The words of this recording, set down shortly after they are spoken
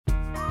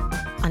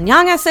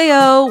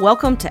Annyeonghaseyo!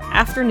 Welcome to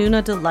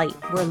Afternoona Delight,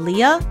 where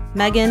Leah,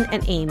 Megan,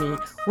 and Amy,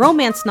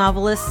 romance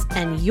novelists,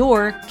 and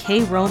your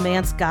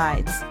K-romance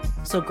guides.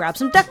 So grab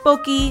some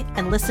dekboki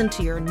and listen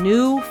to your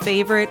new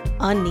favorite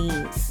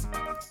unnies.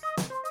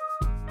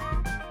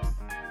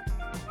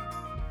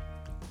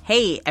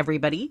 Hey,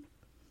 everybody.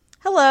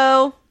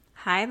 Hello.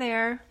 Hi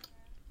there.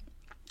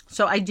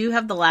 So I do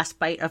have the last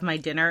bite of my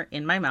dinner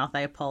in my mouth.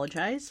 I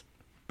apologize.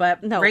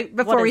 But No, right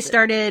before what we is it?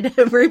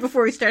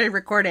 started,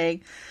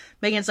 recording,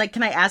 Megan's like,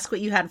 "Can I ask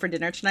what you had for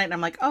dinner tonight?" And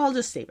I'm like, "Oh, I'll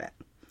just save it."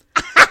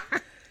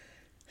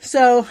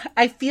 So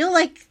I feel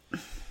like,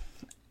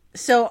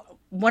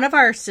 one of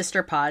our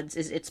sister pods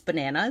is It's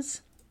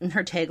Bananas. And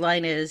her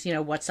tagline is,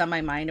 what's on my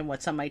mind and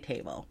what's on my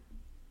table.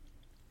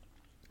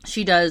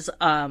 She does,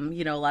 a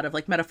lot of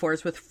like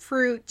metaphors with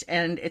fruit,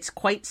 and it's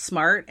quite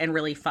smart and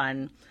really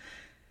fun.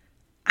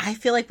 I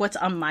feel like what's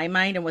on my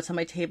mind and what's on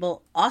my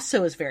table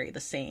also is very the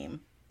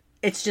same.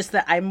 It's just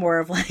that I'm more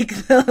of like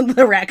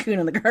the raccoon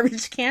in the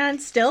garbage can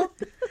still.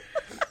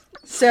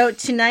 So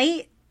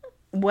tonight,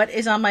 what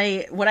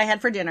I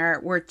had for dinner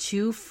were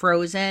two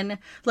frozen.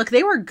 Look,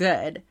 they were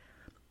good,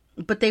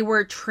 but they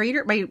were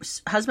my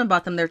husband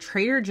bought them. They're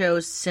Trader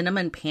Joe's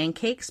cinnamon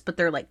pancakes, but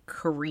they're like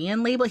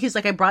Korean label. He's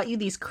like, "I brought you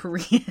these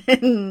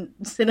Korean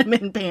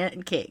cinnamon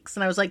pancakes."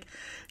 And I was like,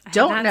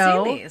 "Don't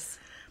know." Seen these.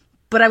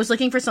 But I was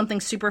looking for something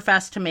super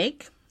fast to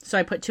make. So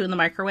I put two in the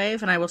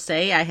microwave, and I will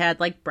say I had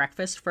like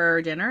breakfast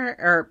for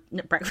dinner.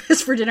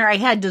 I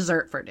had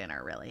dessert for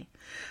dinner, really.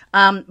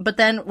 But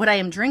then what I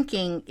am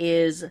drinking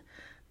is,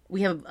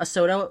 we have a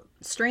soda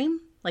stream,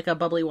 like a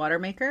bubbly water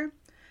maker.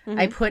 Mm-hmm.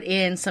 I put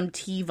in some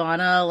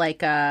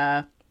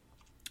Teavana,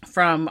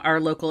 from our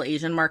local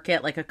Asian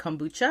market, like a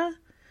kombucha.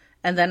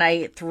 And then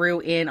I threw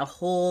in a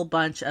whole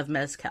bunch of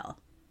mezcal.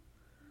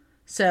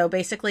 So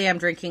basically I'm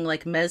drinking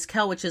like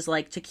mezcal, which is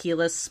like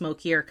tequila's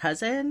smokier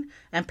cousin,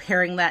 and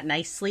pairing that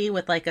nicely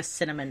with like a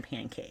cinnamon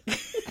pancake.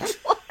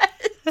 What?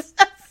 That's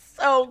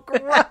so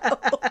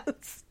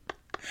gross.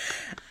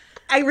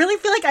 I really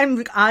feel like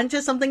I'm on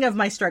to something of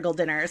my struggle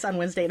dinners on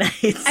Wednesday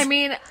nights. I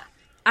mean,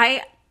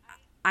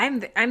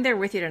 I'm there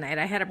with you tonight.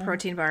 I had a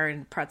protein bar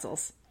and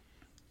pretzels.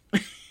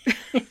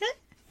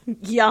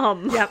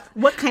 Yum. Yep.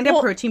 What kind of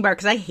protein bar?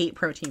 Because I hate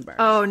protein bars.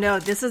 Oh no,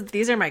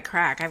 these are my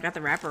crack. I've got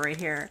the wrapper right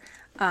here.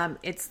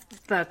 It's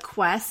the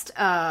Quest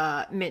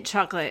mint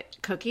chocolate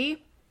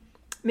cookie,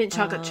 mint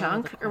chocolate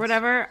chunk or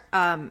whatever.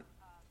 I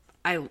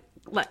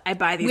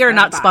buy these. We are by the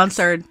not box.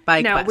 sponsored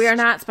by No, Quest. we are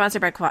not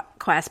sponsored by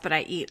Quest, but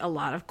I eat a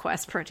lot of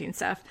Quest protein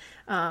stuff.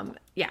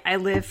 I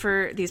live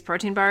for these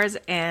protein bars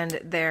and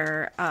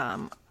their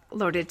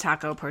loaded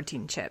taco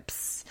protein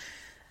chips.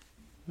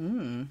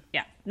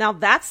 Yeah. Now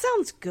that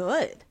sounds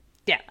good.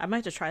 Yeah. I might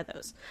have to try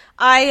those.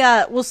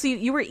 Well, see,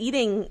 you were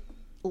eating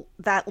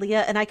that,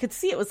 Leah, and I could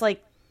see it was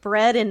like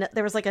bread, and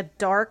there was like a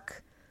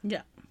dark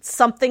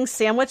something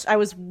sandwich. I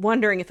was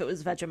wondering if it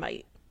was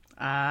Vegemite.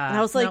 And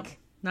I was like, nope,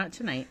 not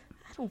tonight.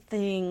 I don't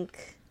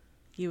think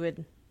you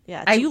would.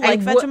 Yeah. Do you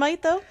like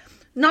Vegemite though?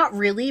 Not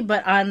really,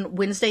 but on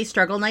Wednesday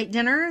struggle night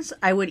dinners,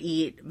 I would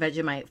eat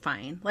Vegemite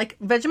fine. Like,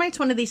 Vegemite's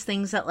one of these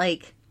things that,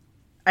 like,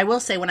 I will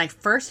say when I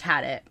first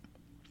had it,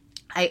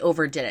 I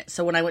overdid it.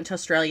 So when I went to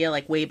Australia,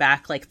 like way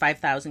back, like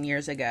 5,000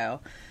 years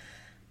ago,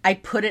 I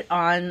put it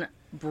on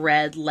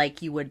bread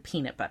like you would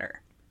peanut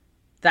butter.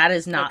 That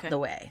is not the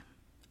way.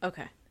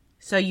 Okay.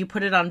 So you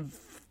put it on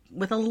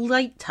with a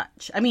light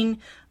touch. I mean,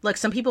 look,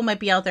 some people might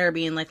be out there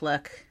being like,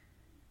 "Look,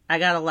 I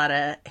got a lot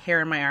of hair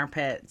in my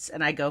armpits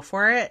and I go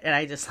for it and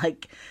I just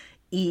like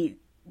eat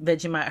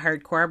Vegemite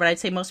hardcore." But I'd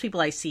say most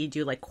people I see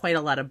do like quite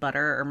a lot of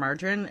butter or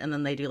margarine, and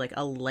then they do like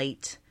a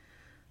light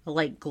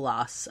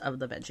gloss of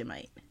the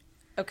Vegemite.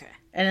 Okay.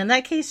 And in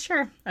that case,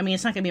 sure. I mean,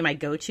 it's not going to be my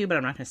go-to, but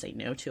I'm not going to say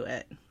no to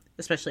it,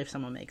 especially if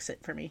someone makes it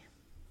for me.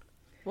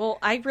 Well,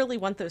 I really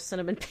want those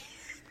cinnamon pancakes.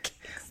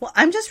 Well,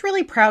 I'm just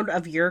really proud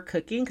of your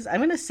cooking, because I'm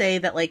going to say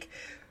that, like,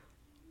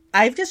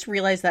 I've just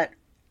realized that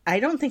I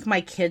don't think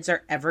my kids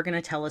are ever going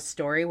to tell a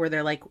story where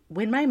they're like,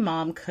 "When my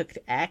mom cooked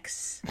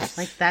X,"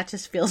 like, that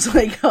just feels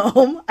like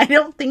home. I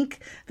don't think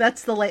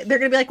that's they're going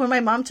to be like, "When my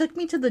mom took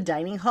me to the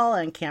dining hall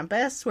on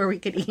campus where we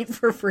could eat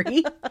for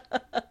free."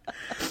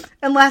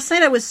 And last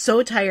night I was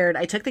so tired.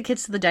 I took the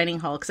kids to the dining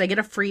hall because I get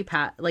a free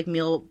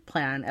meal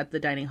plan at the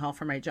dining hall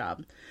for my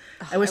job.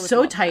 I was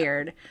so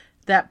tired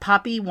that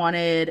Poppy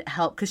wanted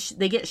help because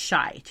they get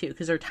shy too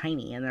because they're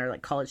tiny and they're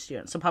like college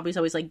students. So Poppy's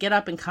always like, "Get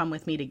up and come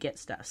with me to get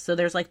stuff." So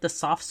there's like the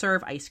soft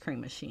serve ice cream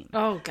machine.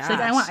 Oh gosh. She's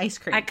like, "I want ice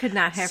cream." I could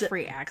not have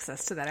free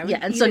access to that. I would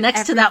and eat so it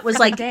next to every that was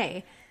like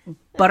day.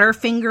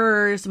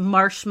 Butterfingers,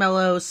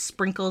 marshmallows,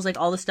 sprinkles, like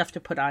all the stuff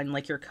to put on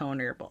like your cone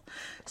or your bowl.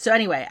 So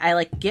anyway, I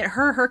like get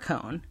her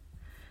cone.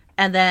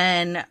 And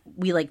then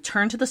we like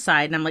turn to the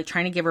side and I'm like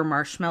trying to give her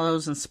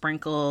marshmallows and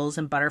sprinkles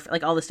and butter,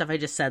 like all the stuff I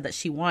just said that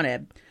she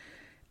wanted.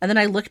 And then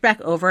I looked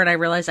back over and I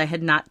realized I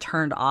had not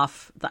turned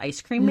off the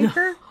ice cream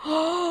maker.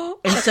 No.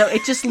 And so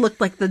it just looked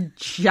like the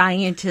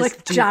giantest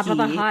like Jabba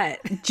the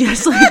Hutt.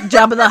 Just like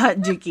Jabba the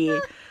Hutt dookie.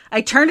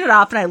 I turned it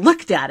off and I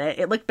looked at it.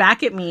 It looked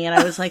back at me and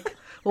I was like,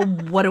 well,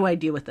 what do I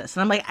do with this?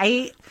 And I'm like,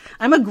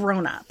 I'm a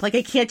grown up. Like,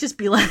 I can't just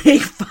be like,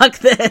 fuck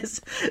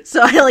this.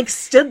 So I like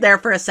stood there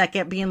for a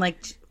second being like,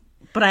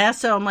 but I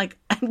also, I'm like,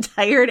 I'm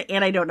tired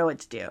and I don't know what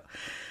to do.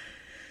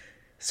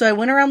 So I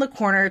went around the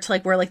corner to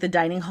like where like the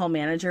dining hall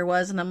manager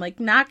was, and I'm like,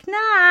 knock,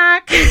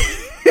 knock.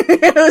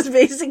 It was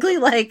basically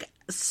like,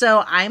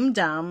 so I'm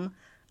dumb.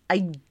 I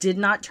did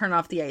not turn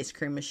off the ice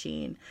cream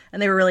machine. And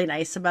they were really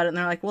nice about it. And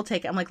they're like, we'll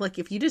take it. I'm like, look,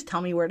 if you just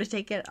tell me where to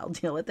take it, I'll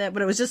deal with it.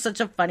 But it was just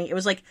such a funny, it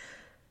was like,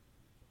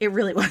 it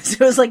really was. It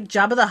was like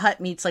Jabba the Hutt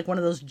meets like one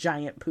of those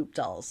giant poop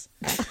dolls.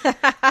 And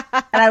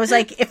I was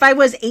like, if I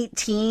was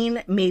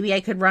 18, maybe I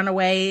could run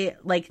away,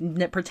 like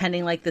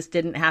pretending like this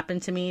didn't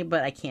happen to me.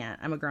 But I can't.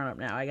 I'm a grown up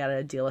now. I got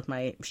to deal with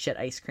my shit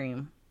ice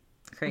cream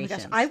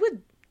creations. Oh my gosh, I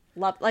would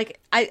love, like,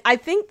 I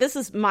think this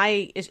is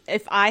my,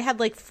 if I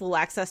had like full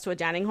access to a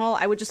dining hall,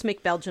 I would just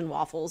make Belgian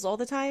waffles all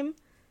the time.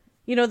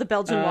 You know, the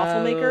Belgian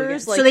waffle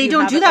makers. Yes. Like, so they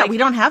don't do that. Like, we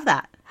don't have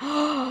that.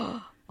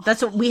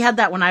 That's what we had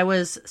that when I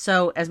was,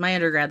 so as my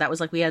undergrad, that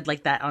was like, we had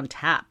like that on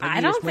tap. Like,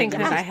 I don't think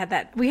that I had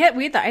that. We had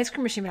the ice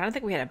cream machine, but I don't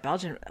think we had a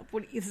Belgian.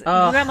 You were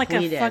on like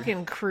a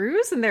fucking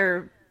cruise and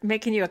they're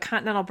making you a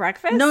continental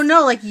breakfast? No,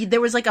 like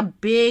there was like a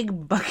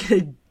big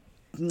bucket of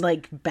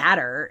like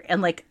batter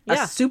and like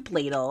a soup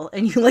ladle,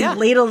 and you like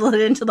ladled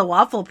it into the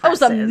waffle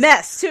presses. It was a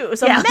mess too. It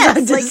was a mess.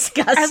 It was a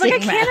disgusting I was like, I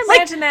can't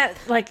imagine that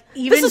like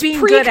even being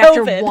pre-COVID. good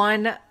after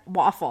one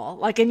waffle.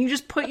 Like, and you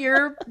just put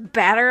your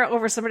batter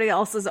over somebody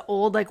else's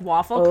old like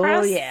waffle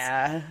crust. Oh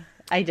yeah,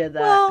 I did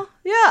that. Well,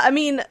 yeah. I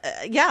mean,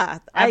 yeah,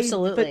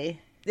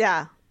 absolutely.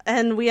 Yeah,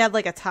 and we had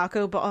like a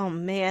taco. But oh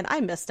man, I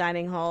miss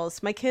dining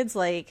halls. My kids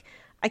like.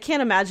 I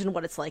can't imagine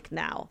what it's like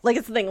now. Like,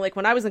 it's the thing, like,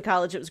 when I was in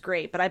college, it was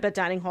great, but I bet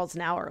dining halls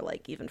now are,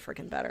 like, even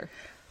freaking better.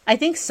 I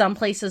think some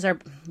places are,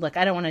 look,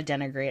 I don't want to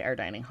denigrate our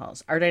dining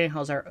halls. Our dining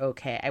halls are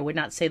okay. I would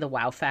not say the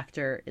wow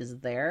factor is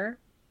there,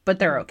 but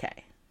they're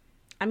okay.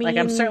 I mean, like,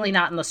 I'm certainly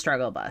not in the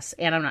struggle bus,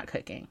 and I'm not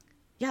cooking.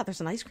 Yeah, there's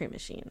an ice cream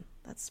machine.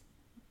 That's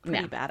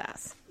pretty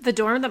badass. The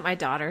dorm that my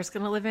daughter's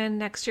going to live in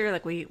next year,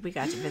 like, we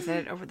got to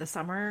visit over the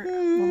summer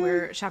when we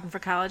were shopping for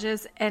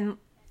colleges, and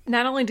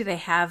not only do they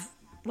have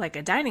like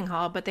a dining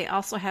hall, but they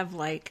also have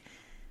like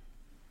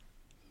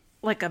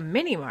a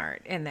mini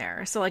mart in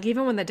there. So like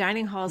even when the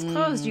dining hall is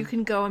closed, you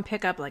can go and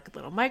pick up like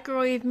little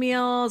microwave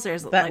meals.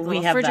 There's like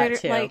little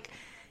refrigerator, like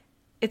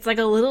it's like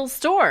a little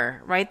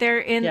store right there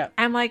in. Yep.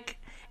 I'm like,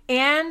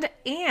 and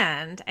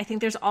I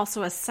think there's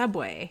also a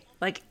Subway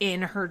like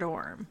in her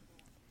dorm.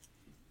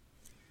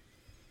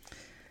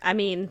 I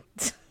mean,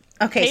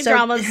 okay,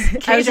 K-dramas.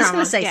 I was just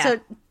gonna say, so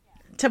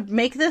to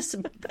make this,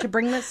 to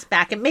bring this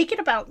back and make it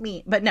about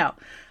me, but no.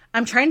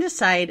 I'm trying to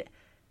decide,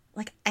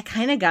 like, I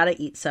kind of gotta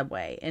eat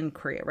Subway in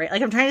Korea, right?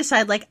 Like, I'm trying to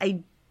decide,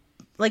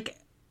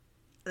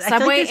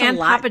 Subway and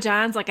Papa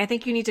John's. Like, I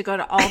think you need to go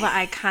to all the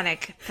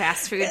iconic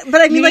fast food.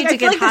 But I mean, you like, need to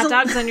get hot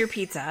dogs on your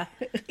pizza.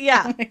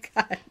 Yeah. Oh my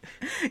God.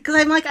 Because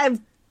I'm like, I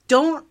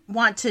don't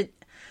want to,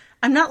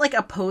 I'm not, like,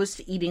 opposed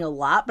to eating a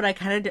lot, but I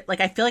kind of, like,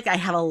 I feel like I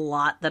have a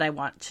lot that I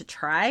want to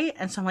try.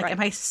 And so I'm like,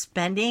 am I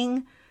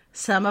spending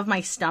some of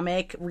my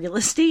stomach real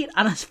estate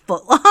on a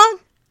footlong?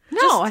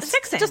 No, a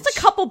 6 inch. Just a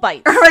couple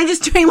bites. Or am I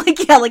just doing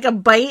like a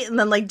bite and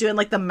then like doing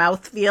like the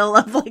mouthfeel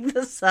of like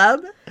the sub?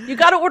 You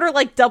got to order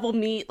like double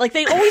meat. Like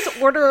they always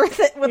order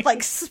it with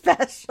like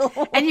special.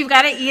 And you've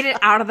got to eat it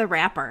out of the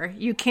wrapper.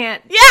 You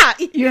can't. Yeah.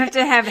 You have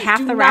to have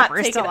half the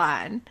wrapper still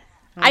on.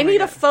 I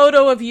need a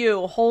photo of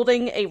you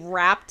holding a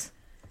wrapped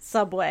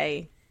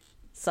Subway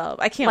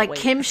sub. I can't wait. Like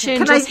Kim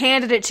Shin just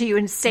handed it to you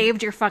and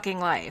saved your fucking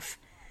life.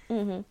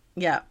 Mm-hmm.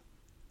 Yeah.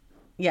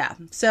 Yeah.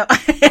 So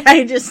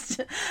I just,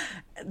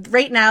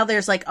 right now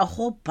there's like a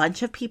whole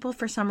bunch of people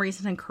for some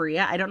reason in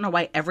Korea. I don't know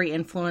why every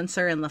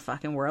influencer in the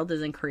fucking world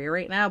is in Korea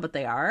right now, but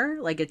they are.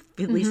 Like, at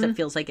least it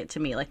feels like it to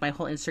me. Like, my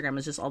whole Instagram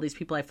is just all these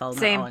people I follow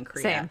all in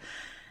Korea. Same.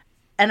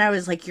 And I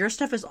was like, your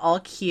stuff is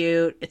all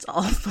cute. It's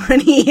all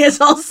funny.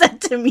 It's all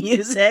set to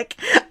music.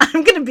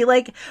 I'm going to be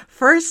like,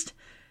 first,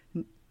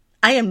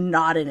 I am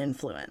not an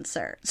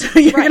influencer. So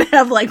you're going to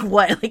have like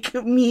what? Like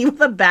me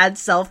with a bad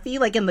selfie,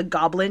 like in the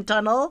Goblin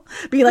Tunnel,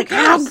 be like,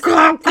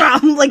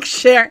 like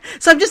share.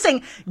 So I'm just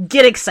saying,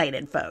 get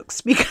excited,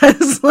 folks,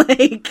 because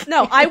like.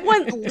 No, I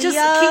want Leah.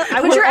 Just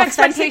put your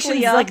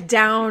expectations like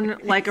down,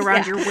 like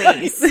around your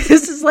waist.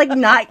 This is like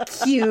not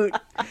cute.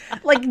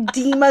 Like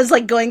Dima's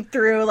like going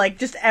through, like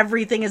just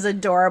everything is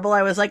adorable.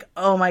 I was like,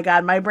 oh my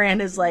God, my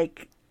brand is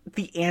like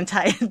the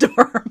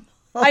anti-adorable.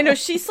 I know,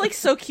 she's like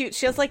so cute.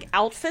 She has like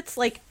outfits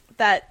like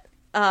that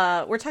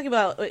we're talking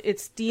about.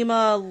 It's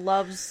Dima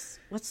loves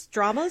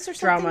dramas or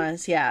something.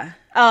 Dramas, yeah.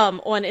 On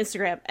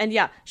Instagram, and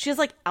yeah, she has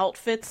like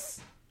outfits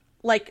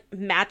like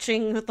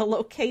matching with the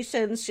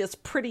locations. She has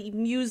pretty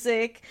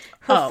music.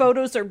 Her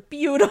photos are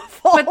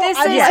beautiful. But this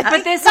is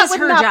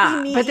her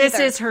job. But this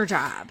is her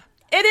job.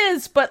 It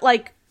is, but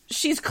like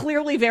she's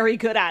clearly very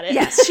good at it.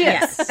 Yes, she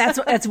is.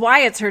 That's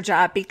why it's her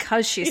job,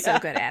 because she's so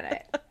good at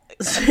it.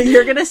 So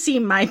you're going to see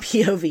my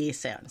POV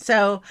soon.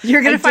 So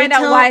you're going to find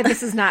out why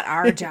this is not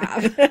our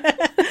job.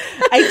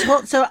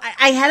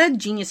 I had a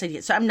genius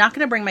idea. So I'm not going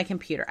to bring my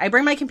computer. I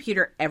bring my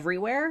computer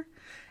everywhere.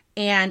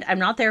 And I'm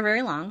not there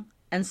very long.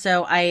 And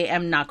so I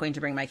am not going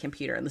to bring my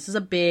computer. And this is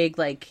a big,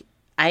 like,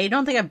 I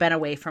don't think I've been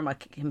away from a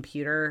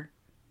computer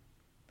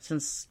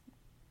since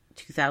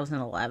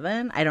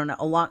 2011. I don't know,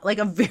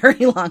 a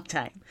very long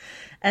time.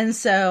 And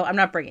so I'm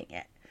not bringing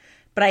it.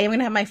 But I am going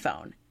to have my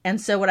phone. And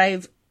so what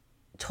I've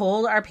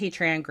told our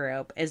Patreon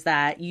group is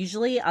that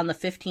usually on the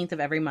 15th of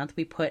every month,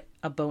 we put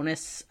a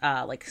bonus,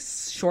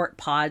 short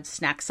pod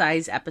snack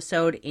size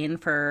episode in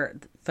for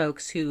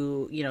folks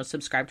who,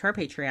 subscribe to our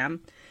Patreon.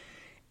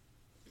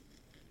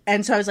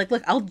 And so I was like,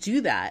 look, I'll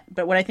do that.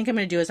 But what I think I'm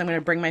going to do is I'm going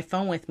to bring my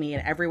phone with me,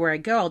 and everywhere I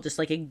go,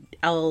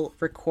 I'll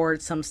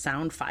record some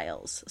sound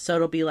files. So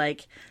it'll be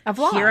like,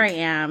 here I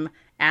am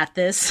at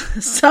this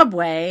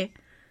Subway.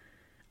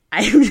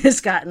 I've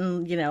just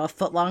gotten, a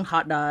foot-long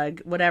hot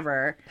dog,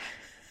 whatever.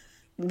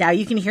 Now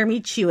you can hear me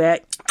chew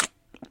it.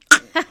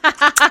 a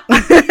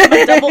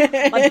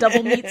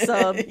double meat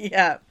sub.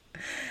 Yeah.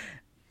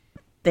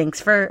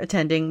 Thanks for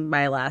attending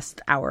my last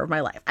hour of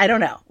my life. I don't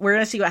know. We're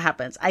going to see what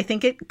happens. I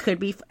think it could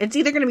be, it's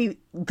either going to be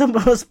the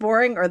most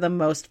boring or the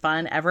most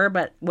fun ever,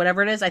 but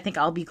whatever it is, I think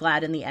I'll be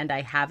glad in the end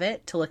I have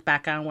it to look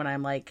back on when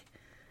I'm like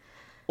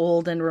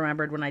old and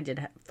remembered when I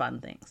did fun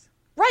things.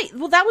 Right.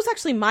 Well, that was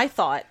actually my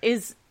thought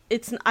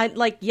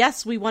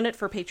yes, we want it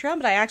for Patreon,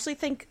 but I actually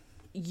think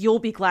you'll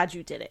be glad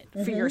you did it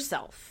for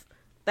yourself.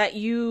 That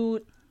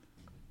you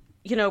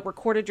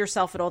recorded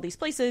yourself at all these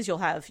places. You'll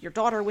have your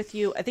daughter with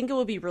you. I think it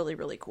will be really,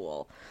 really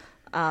cool.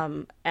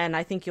 And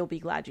I think you'll be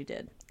glad you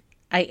did.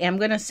 I am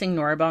going to sing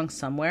Norabong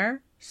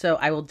somewhere. So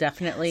I will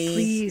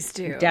Please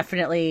do.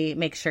 Definitely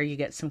make sure you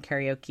get some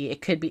karaoke.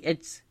 It could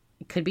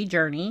be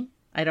Journey.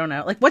 I don't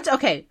know.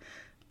 Okay.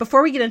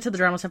 Before we get into the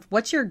drama stuff,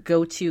 what's your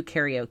go-to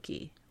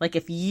karaoke? Like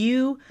if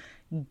you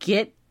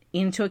get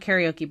into a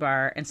karaoke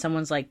bar and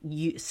someone's like,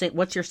 you say,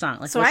 what's your song?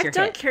 Like, so what's I've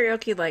done hit?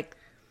 karaoke like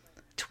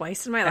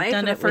twice in my life,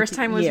 and the it first with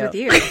time was you. with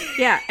you.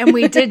 Yeah, and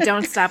we did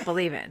Don't Stop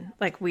Believin'.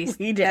 Like we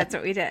did. That's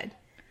what we did.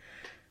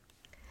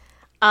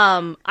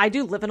 I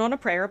do Living on a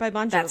Prayer by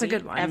Bon Jovi. That's a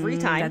good one. Every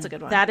time. That's a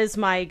good one. That is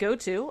my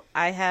go-to.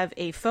 I have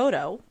a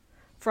photo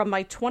from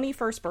my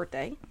 21st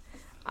birthday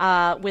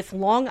with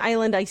Long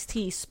Island iced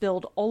tea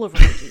spilled all over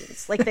my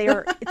jeans.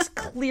 It's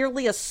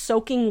clearly a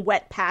soaking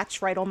wet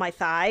patch right on my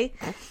thigh,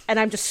 and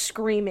I'm just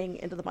screaming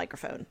into the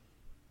microphone.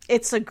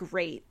 It's a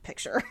great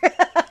picture.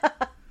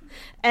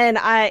 And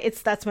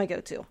that's my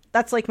go-to.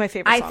 That's like my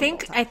favorite song of all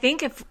time. I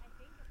think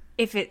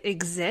if it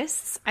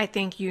exists, I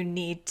think you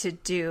need to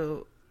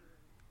do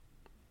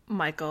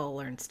Michael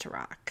Learns to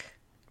Rock.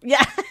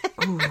 Yeah.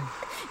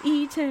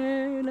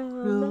 Eternal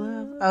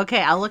love.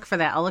 Okay, I'll look for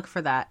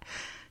that.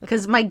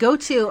 Because my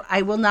go-to,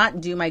 I will not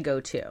do my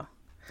go-to.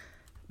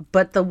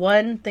 But the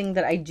one thing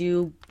that I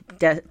do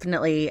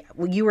definitely,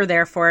 you were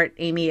there for it,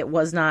 Amy, it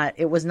was not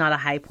a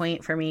high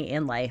point for me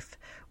in life,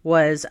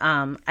 was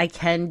I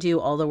can do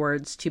all the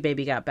words to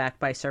Baby Got Back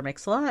by Sir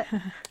Mix-a-Lot.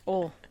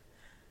 Oh.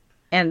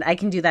 And I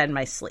can do that in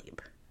my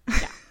sleep.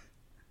 Yeah.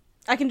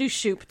 I can do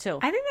Shoop, too.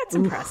 I think that's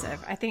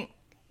impressive. I think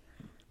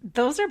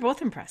those are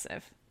both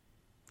impressive.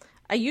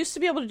 I used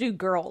to be able to do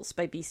Girls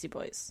by Beastie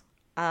Boys.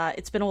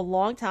 It's been a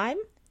long time,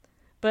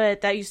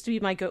 but that used to be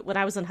my when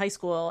I was in high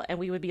school, and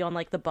we would be on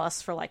like the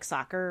bus for like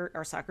soccer,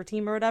 our soccer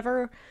team or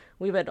whatever.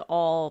 We would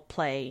all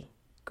play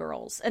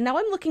Girls. And now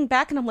I'm looking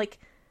back and I'm like,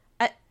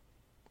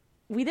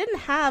 we didn't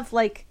have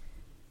like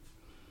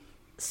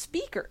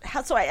speaker.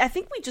 So I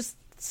think we just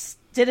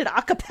did it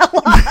a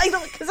cappella. I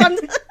don't, because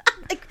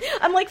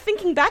I'm like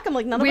thinking back. I'm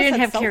like, none of us didn't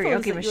had have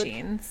karaoke phones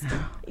machines.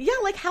 Yeah,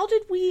 like how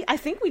did we? I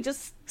think we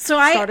just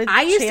started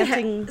I used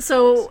chanting.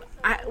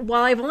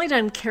 While I've only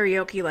done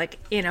karaoke like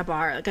in a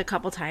bar like a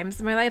couple times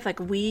in my life, like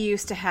we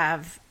used to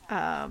have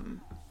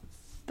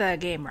the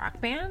game Rock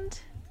Band,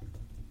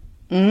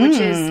 which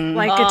is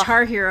like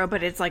Guitar Hero,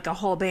 but it's like a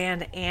whole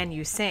band and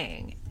you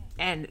sing,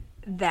 and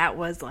that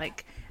was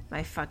like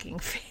my fucking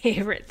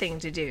favorite thing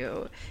to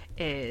do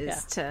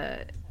is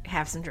to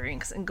have some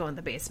drinks and go in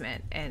the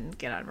basement and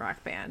get on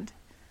Rock Band.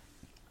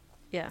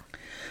 Yeah.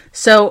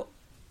 So,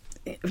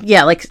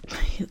 yeah, like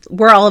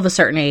we're all of a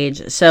certain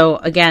age. So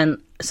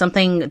again,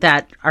 something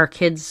that our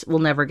kids will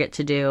never get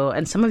to do,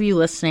 and some of you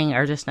listening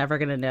are just never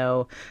going to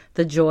know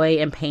the joy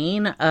and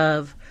pain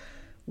of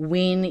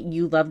when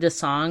you loved a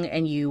song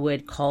and you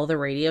would call the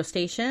radio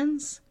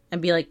stations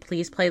and be like,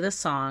 please play this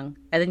song.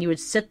 And then you would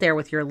sit there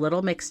with your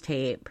little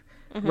mixtape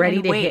ready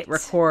to hit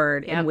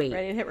record and wait.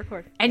 Ready to hit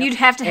record. And you'd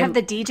have to have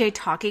the DJ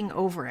talking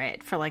over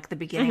it for like the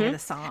beginning of the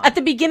song. At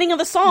the beginning of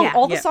the song,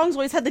 all the songs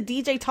always had the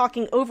DJ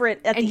talking over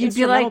it at the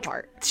instrumental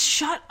part.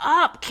 Shut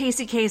up,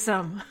 Casey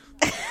Kasem.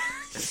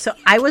 So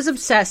I was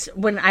obsessed.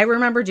 When I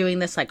remember doing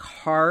this like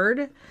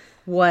hard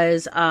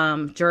was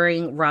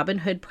during Robin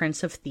Hood,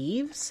 Prince of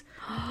Thieves.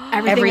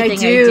 Everything I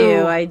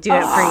do it for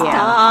you.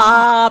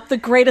 Stop. The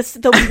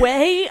greatest. The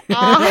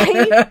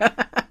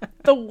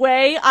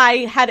way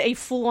I had a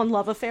full-on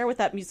love affair with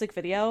that music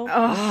video.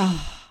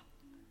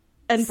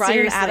 And Bryan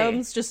Seriously.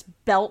 Adams just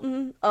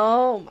belting.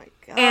 Oh my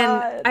god.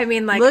 And I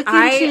mean, like, Look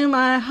into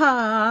my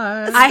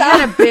heart. I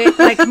had a big,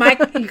 like,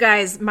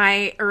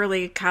 my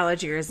early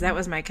college years, that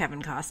was my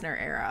Kevin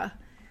Costner era.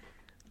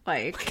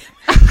 Like,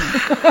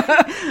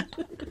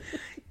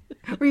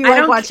 were you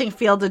like watching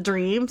Field of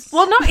Dreams?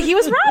 Well, no, he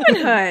was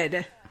Robin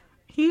Hood.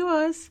 He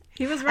was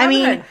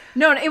Robin Hood.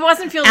 No, it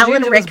wasn't Field of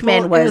Dreams.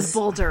 It was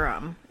Bull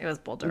Durham. It was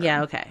Bull Durham.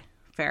 Yeah, okay.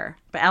 Fair.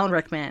 But Alan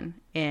Rickman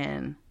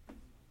in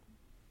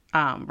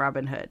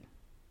Robin Hood.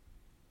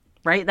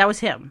 Right? That was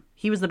him.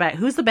 He was the bad.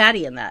 Who's the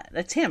baddie in that?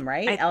 That's him,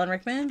 right? Alan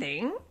Rickman?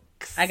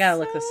 I gotta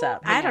look this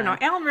up. I don't know.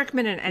 Alan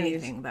Rickman in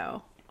anything,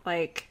 though.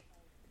 Like...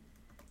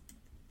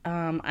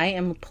 I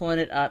am pulling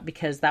it up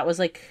because that was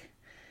like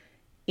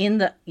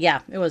it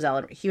was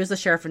Alan. He was the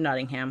sheriff of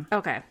Nottingham.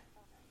 Okay.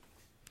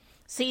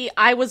 See,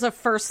 I was a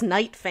First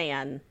Night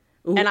fan,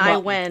 and I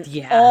went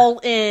all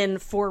in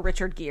for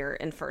Richard Gere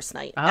in First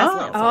Night. As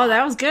Lancelot. Oh,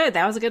 that was good.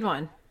 That was a good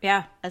one.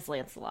 Yeah, as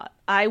Lancelot.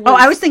 I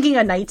was thinking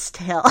A Knight's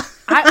Tale.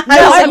 I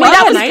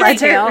love A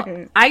Knight's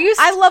Tale.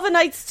 I love A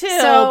Knight's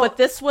Tale, but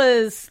this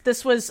was.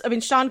 I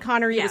mean, Sean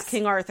Connery was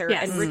King Arthur,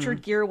 and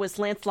Richard Gere was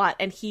Lancelot,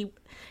 and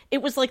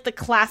it was like the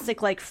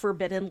classic, like,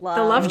 forbidden love.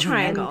 The love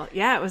triangle.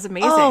 Yeah, it was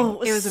amazing.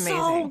 Oh, it was amazing.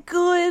 So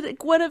good.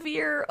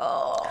 Guinevere.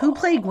 Oh. Who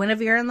played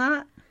Guinevere in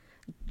that?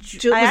 Was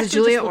it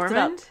Julia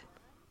Ormond?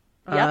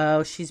 Yep.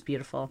 Oh, she's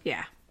beautiful.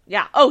 Yeah.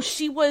 Yeah. Oh,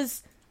 she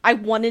was... I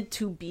wanted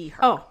to be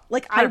her. Oh,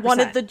 like 100%. I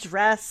wanted the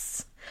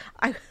dress.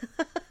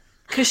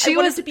 Because she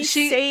wanted to be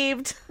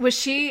saved. Was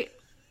she...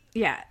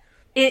 Yeah.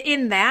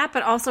 In that,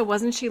 but also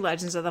wasn't she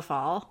Legends of the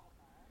Fall?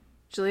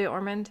 Julia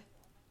Ormond?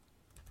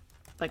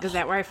 Like, is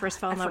that where I first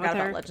fell in love with her? I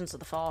forgot about Legends of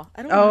the Fall.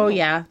 I don't know. Oh,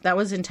 yeah. That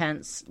was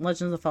intense.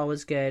 Legends of the Fall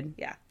was good.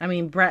 Yeah. I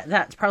mean,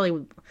 that's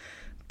probably...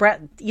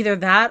 either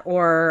that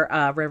or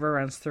River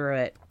Runs Through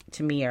It,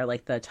 to me, are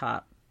like the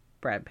top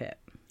Brad Pitt.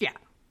 Yeah.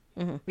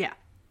 Mm-hmm. Yeah.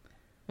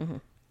 Mm-hmm.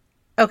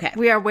 Okay.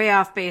 We are way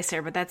off base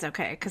here, but that's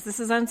okay, because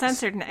this is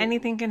uncensored and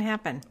anything can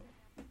happen.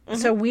 Mm-hmm.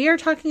 So we are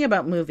talking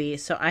about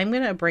movies, so I'm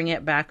going to bring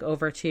it back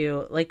over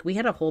to, like, we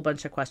had a whole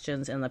bunch of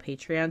questions in the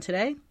Patreon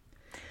today.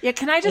 Yeah,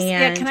 can I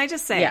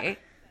just say,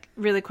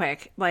 really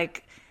quick,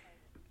 like,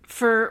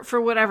 for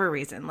whatever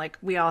reason, like,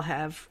 we all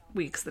have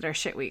weeks that are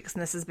shit weeks,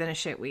 and this has been a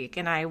shit week,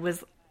 and I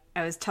was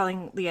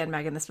telling Leah and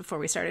Megan this before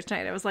we started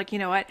tonight. I was like, you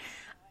know what?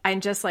 I'm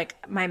just like,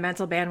 my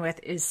mental bandwidth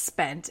is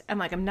spent. I'm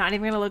like, I'm not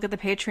even going to look at the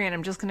Patreon.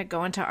 I'm just going to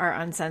go into our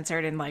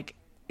Uncensored and like,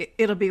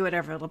 it'll be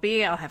whatever it'll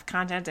be. I'll have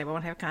content. I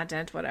won't have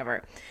content,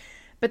 whatever.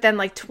 But then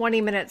like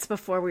 20 minutes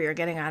before we were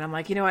getting on, I'm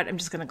like, you know what? I'm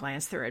just going to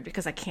glance through it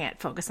because I can't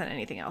focus on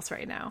anything else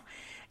right now.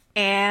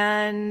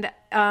 And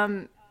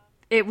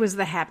it was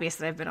the happiest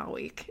that I've been all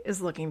week,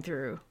 is looking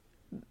through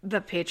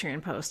the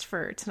Patreon post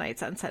for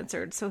tonight's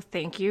Uncensored. So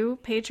thank you,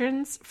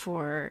 patrons,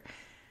 for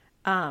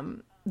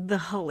the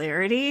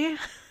hilarity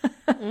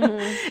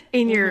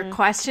in your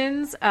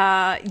questions.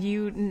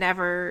 You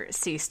never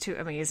cease to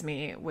amaze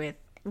me with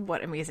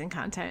what amazing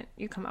content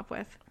you come up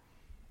with.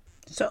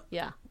 So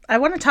yeah, I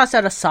want to toss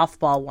out a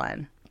softball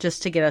one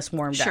just to get us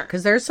warmed up,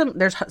 because there's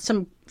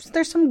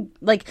some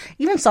like,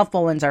 even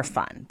softball ones are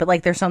fun, but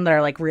like there's some that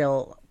are like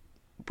real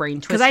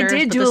brain twisters. Because I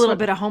did do a little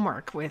bit of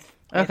homework with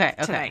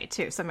tonight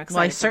too, so I'm excited.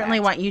 Well, I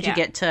certainly want you to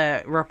get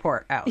to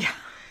report out. Yeah.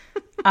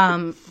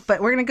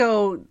 But we're gonna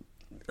go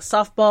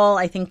softball.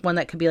 I think one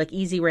that could be like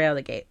easy right out of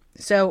the gate.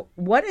 So,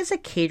 what is a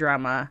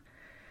K-drama,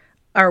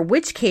 or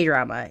which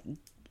K-drama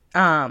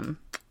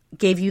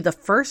gave you the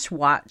first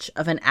watch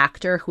of an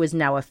actor who is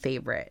now a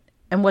favorite?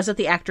 And was it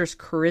the actor's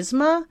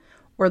charisma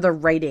or the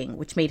writing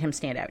which made him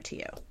stand out to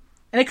you?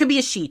 And it could be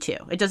a she too.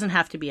 It doesn't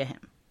have to be a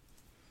him.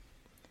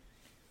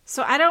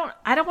 So I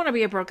don't want to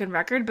be a broken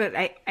record, but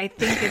I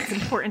think it's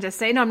important to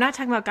say, no, I'm not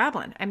talking about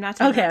Goblin. I'm not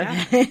talking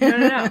about Goblin.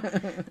 No.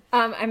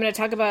 I'm going to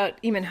talk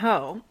about Lee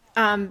Min-ho,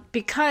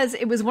 because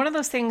it was one of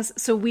those things.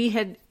 So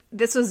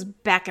this was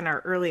back in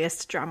our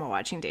earliest drama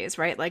watching days,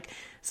 right? Like,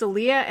 so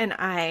Leah and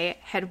I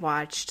had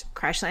watched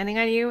Crash Landing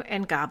on You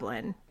and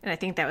Goblin, and I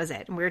think that was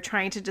it. And we were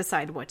trying to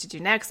decide what to do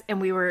next. And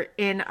we were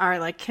in our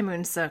like Kim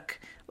Un-suk,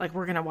 like,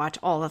 we're going to watch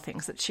all the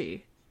things that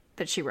she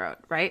wrote,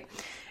 right?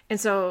 And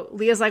so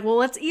Leah's like, well,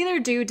 let's either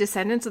do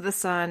Descendants of the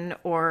Sun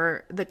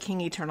or The King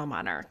Eternal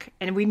Monarch.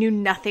 And we knew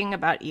nothing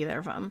about either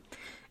of them.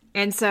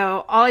 And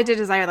so all I did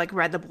is I like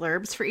read the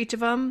blurbs for each of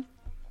them.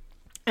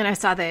 And I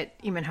saw that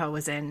Lee Min-ho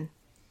was in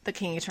The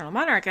King Eternal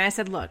Monarch. And I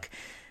said, look,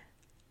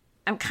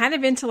 I'm kind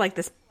of into like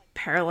this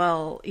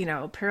parallel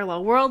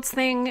worlds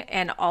thing.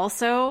 And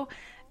also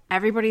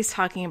everybody's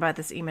talking about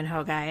this Lee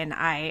Min-ho guy. And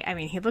I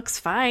mean, he looks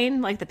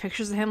fine. Like, the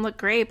pictures of him look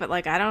great, but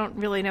like, I don't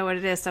really know what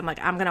it is. So I'm like,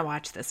 I'm going to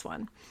watch this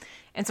one.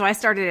 And so I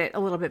started it a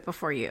little bit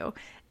before you.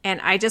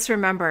 And I just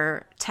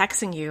remember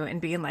texting you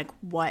and being like,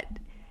 what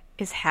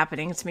is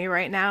happening to me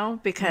right now?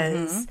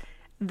 Because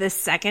the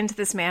second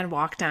this man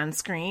walked on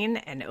screen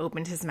and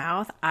opened his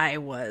mouth, I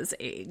was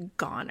a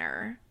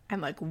goner.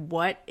 I'm like,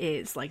 what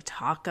is, like,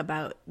 talk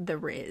about the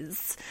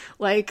Riz?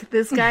 Like,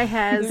 this guy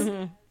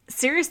has,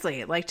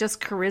 seriously, like, just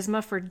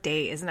charisma for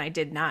days. And I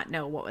did not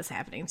know what was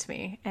happening to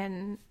me.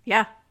 And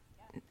yeah,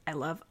 I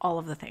love all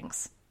of the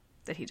things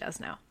that he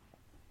does now.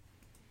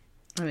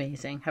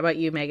 Amazing. How about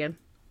you, Megan?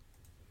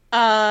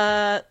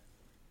 For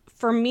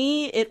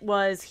me, it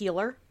was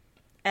Healer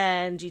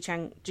and Ji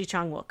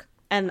Chang-wook.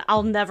 And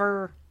I'll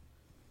never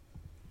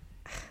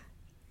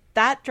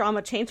that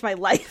drama changed my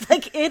life.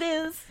 Like, it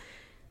is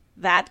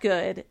that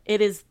good.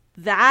 It is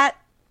that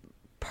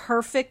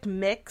perfect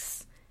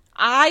mix.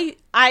 I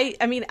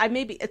mean,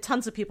 maybe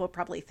tons of people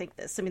probably think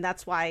this. I mean,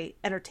 that's why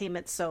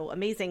entertainment's so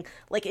amazing.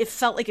 Like, it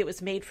felt like it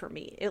was made for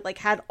me. It like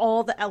had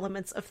all the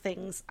elements of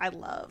things I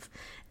love.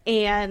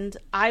 And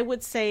I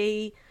would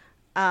say,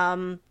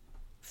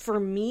 for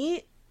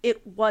me,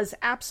 it was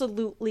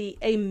absolutely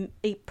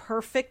a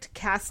perfect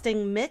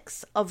casting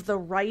mix of the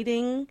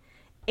writing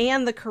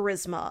and the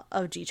charisma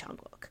of Ji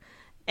Chang-wook,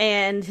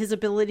 and his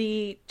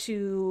ability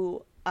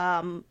to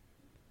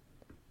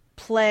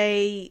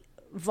play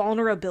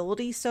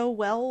vulnerability so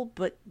well,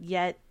 but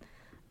yet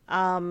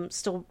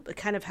still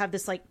kind of have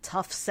this like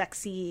tough,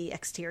 sexy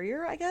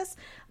exterior, I guess.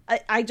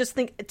 I just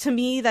think, to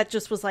me, that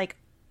just was like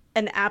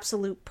an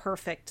absolute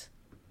perfect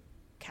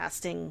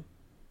casting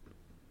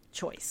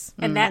choice.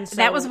 And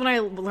that was when I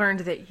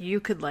learned that you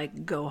could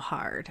like go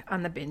hard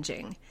on the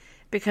binging,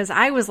 because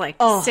I was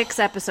like 6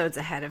 episodes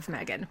ahead of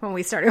Megan when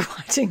we started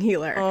watching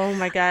Healer. Oh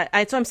my god!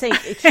 So I'm saying,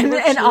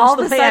 and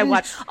all of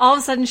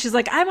a sudden she's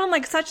like, I'm on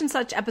like such and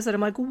such episode.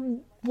 I'm like,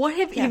 what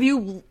have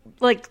you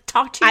like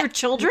talked to your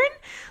children?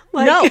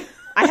 Like... No,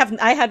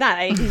 I had not.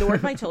 I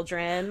ignored my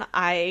children.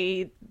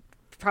 I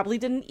probably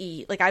didn't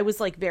eat. Like, I was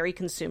like very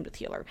consumed with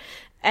Healer,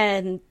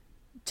 and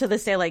to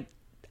this day, like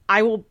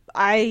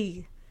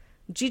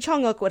Ji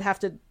Chang-wook would have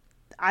to,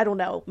 I don't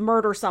know,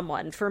 murder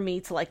someone for me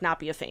to like not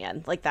be a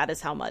fan. Like, that is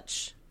how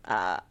much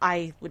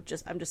I'm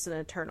just an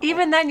eternal.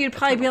 Even then, you'd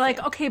probably be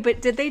like, okay,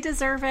 but did they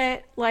deserve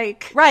it?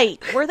 Like, right?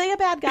 Were they a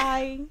bad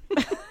guy?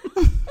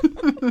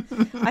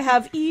 I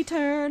have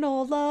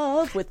eternal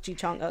love with Ji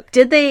Chang-wook.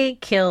 Did they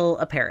kill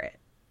a parrot?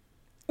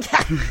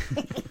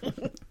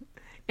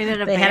 In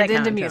an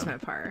abandoned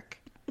amusement park.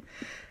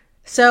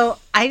 So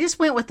I just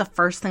went with the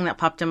first thing that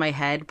popped in my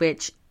head,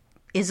 which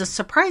is a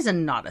surprise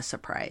and not a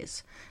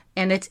surprise.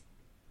 And it's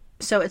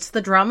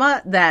the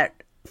drama that,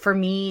 for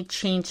me,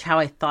 changed how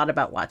I thought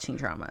about watching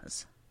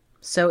dramas.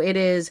 So it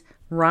is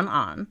Run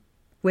On,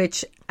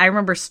 which I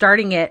remember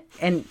starting it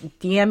and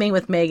DMing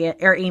with Megan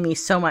or Amy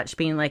so much,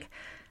 being like,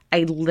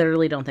 I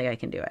literally don't think I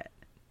can do it.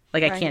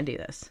 Like, right. I can't do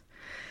this.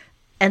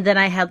 And then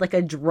I had like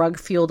a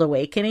drug-fueled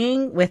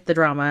awakening with the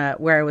drama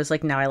where I was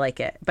like, now I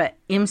like it. But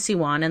Im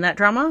Si-won in that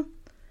drama,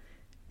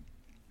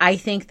 I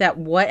think that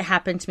what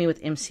happened to me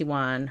with Im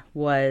Si-won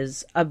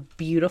was a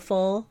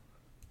beautiful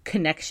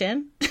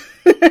connection.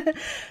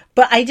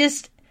 But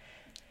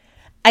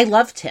I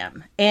loved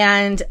him.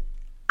 And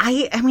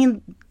I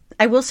mean,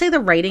 I will say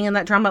the writing in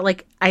that drama,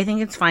 like, I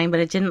think it's fine,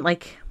 but it didn't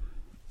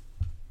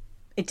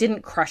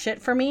crush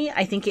it for me.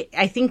 I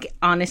think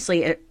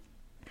honestly,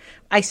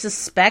 I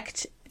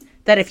suspect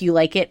that if you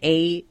like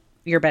it,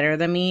 you're better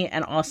than me.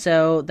 And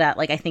also that,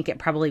 like, I think it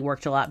probably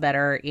worked a lot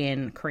better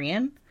in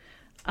Korean.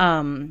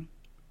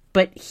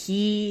 But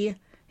he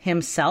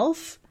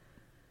himself,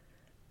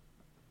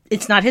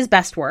 it's not his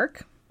best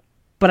work,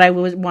 but I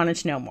wanted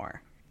to know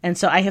more. And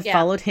so I have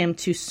followed him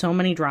to so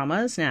many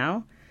dramas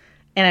now,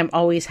 and I'm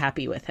always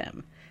happy with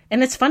him.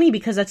 And it's funny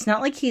because it's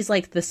not like he's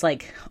like this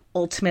like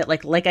ultimate,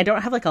 like I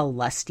don't have like a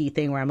lusty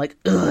thing where I'm like,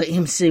 ugh,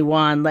 Im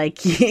Si-won,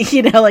 like,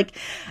 you know, like,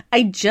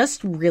 I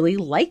just really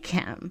like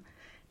him.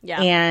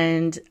 Yeah.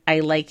 And I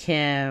like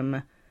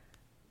him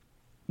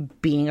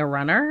being a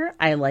runner.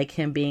 I like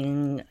him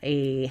being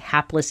a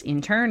hapless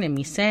intern in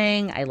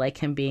Misang. I like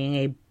him being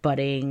a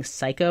budding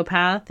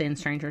psychopath in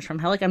Strangers from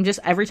Hell. Like,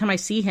 every time I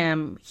see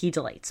him, he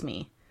delights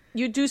me.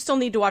 You do still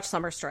need to watch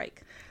Summer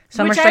Strike. Which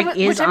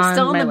I'm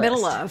still in the list.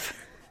 middle of.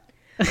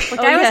 Like,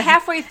 I was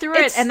halfway through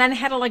it, and then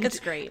had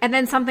it's great. And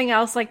then something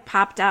else like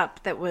popped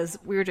up that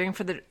we were doing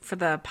for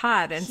the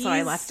pod, and so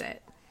I left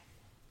it.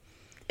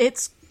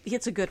 It's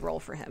a good role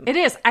for him. It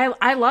is.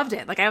 I loved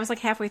it. Like, I was like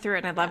halfway through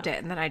it and I loved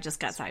it, and then I just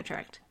got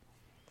sidetracked.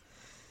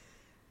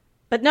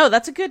 But no,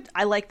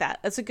 I like that.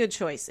 That's a good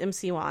choice, Im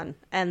Si-won.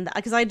 And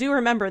because I do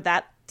remember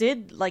that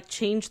did like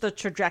change the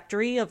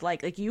trajectory of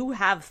like you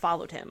have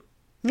followed him.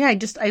 Yeah,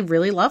 I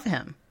really love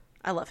him.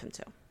 I love him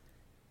too.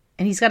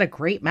 And he's got a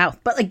great mouth.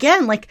 But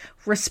again, like,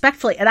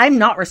 respectfully, and I'm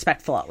not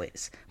respectful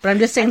always, but I'm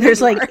just saying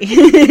there's like,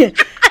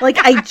 like,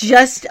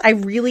 I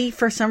really,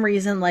 for some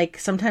reason, like,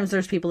 sometimes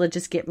there's people that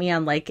just get me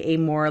on like a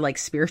more like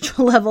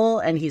spiritual level,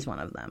 and he's one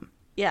of them.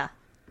 Yeah.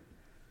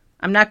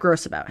 I'm not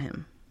gross about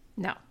him.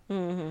 No.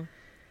 Mm-hmm.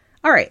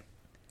 All right.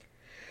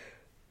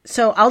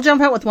 So I'll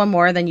jump out with one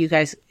more, then you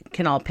guys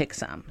can all pick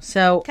some.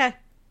 So, okay.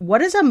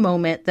 What is a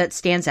moment that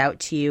stands out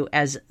to you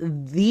as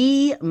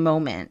the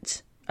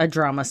moment a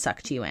drama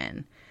sucked you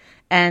in?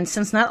 And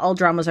since not all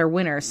dramas are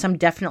winners, some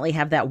definitely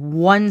have that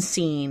one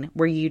scene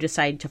where you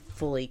decide to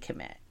fully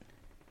commit.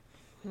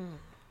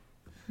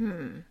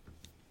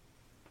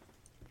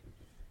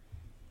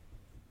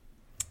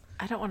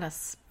 I don't want to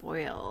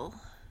spoil.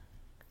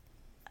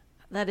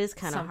 That is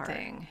kind of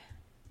hard.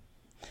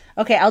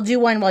 Okay, I'll do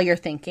one while you're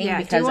thinking,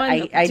 because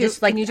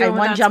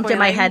one jumped in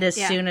my head as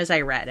soon as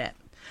I read it.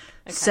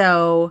 Okay.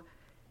 So,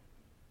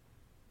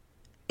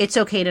 It's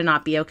Okay to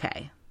Not Be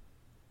Okay.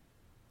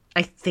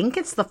 I think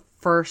it's the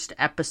first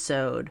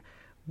episode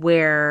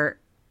where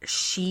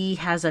she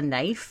has a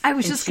knife. I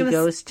was and just she gonna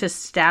goes to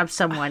stab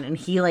someone, and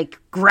he like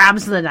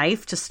grabs the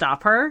knife to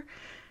stop her.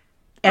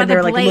 And the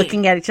they're like blade.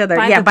 looking at each other.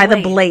 By By the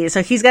the blade.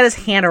 So he's got his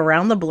hand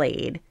around the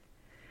blade.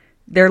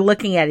 They're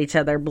looking at each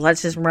other.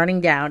 Blood's just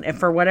running down. And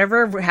for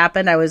whatever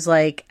happened, I was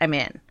like, I'm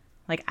in.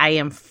 Like, I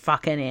am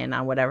fucking in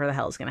on whatever the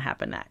hell is going to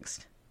happen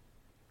next.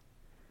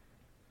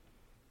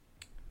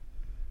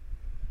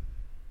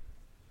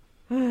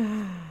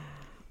 This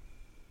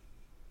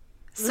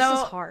is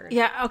hard.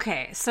 Yeah,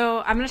 okay. So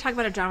I'm going to talk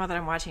about a drama that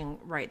I'm watching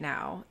right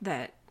now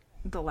that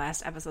the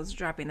last episode's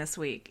dropping this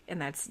week, and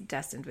that's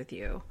Destined with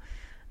You,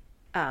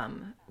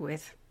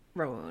 with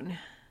Rowan,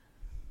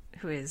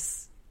 who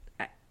is,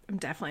 I'm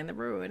definitely in the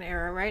Rowan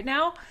era right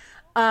now.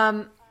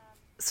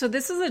 So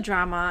this is a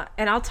drama,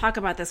 and I'll talk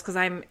about this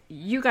because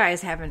you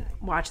guys haven't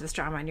watched this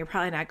drama, and you're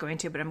probably not going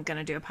to, but I'm going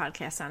to do a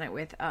podcast on it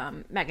with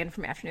Megan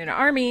from Afternoona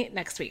Army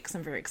next week, because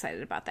I'm very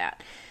excited about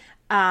that.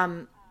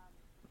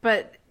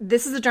 But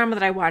this is a drama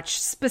that I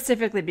watched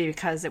specifically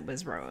because it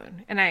was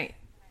Rowan, and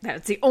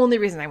that's the only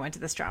reason I went to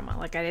this drama.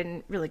 Like, I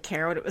didn't really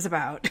care what it was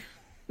about.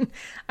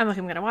 I'm like,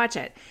 I'm going to watch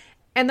it.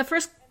 And the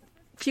first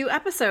few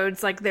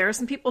episodes, like, there are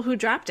some people who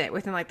dropped it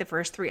within, like, the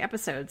first 3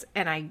 episodes,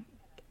 and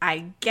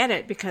I get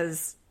it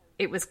because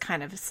it was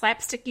kind of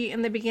slapsticky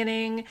in the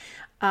beginning.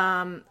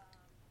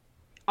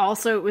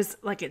 Also, it was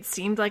like, it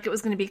seemed like it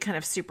was going to be kind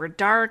of super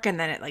dark, and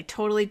then it like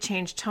totally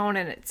changed tone,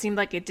 and it seemed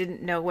like it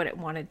didn't know what it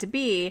wanted to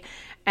be.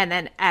 And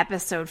then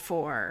episode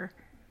 4,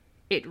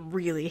 it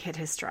really hit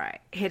its stride.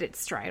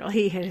 Well,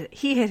 he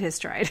hit his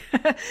stride.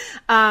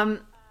 And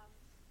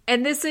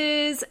this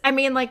is, I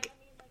mean, like,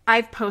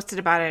 I've posted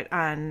about it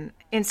on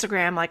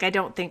Instagram. Like, I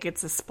don't think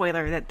it's a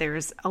spoiler that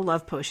there's a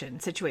love potion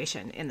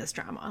situation in this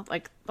drama.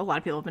 Like, a lot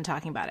of people have been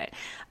talking about it.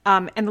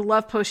 And the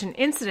love potion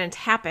incident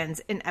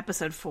happens in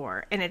episode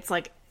 4. And it's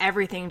like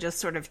everything just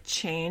sort of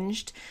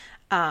changed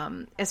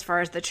as far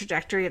as the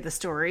trajectory of the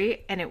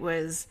story. And it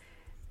was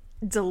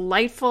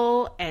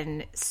delightful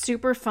and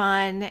super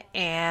fun.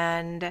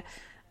 And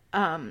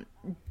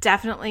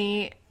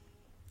definitely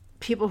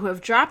people who have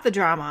dropped the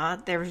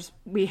drama,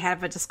 we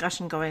have a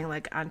discussion going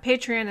like on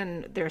Patreon,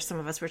 and there's some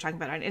of us who are talking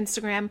about it on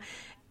Instagram.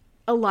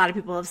 A lot of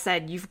people have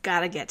said you've got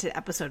to get to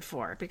episode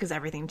 4 because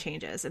everything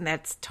changes, and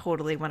that's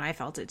totally when I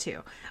felt it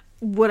too.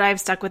 Would I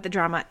have stuck with the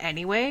drama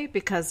anyway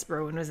because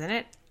Rowan was in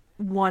it?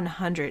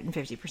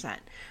 150%.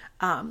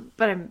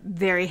 But I'm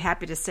very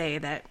happy to say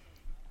that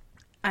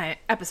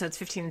episodes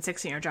 15 and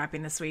 16 are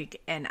dropping this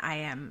week, and I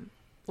am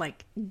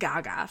like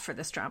gaga for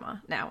this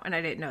drama now, and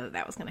I didn't know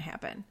that was going to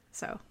happen.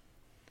 So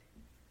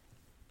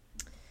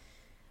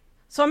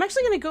I'm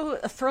actually going to go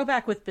a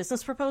throwback with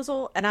Business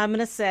Proposal, and I'm going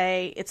to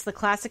say it's the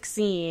classic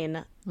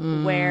scene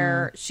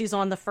where she's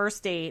on the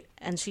first date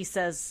and she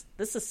says,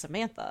 "This is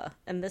Samantha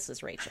and this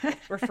is Rachel,"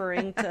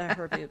 referring to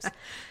her boobs.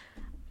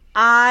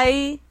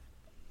 I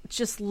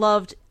just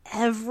loved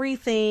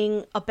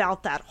everything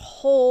about that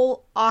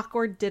whole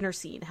awkward dinner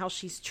scene, how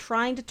she's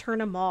trying to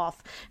turn him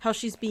off, how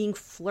she's being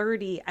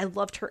flirty. I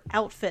loved her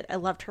outfit. I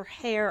loved her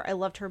hair. I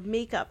loved her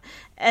makeup.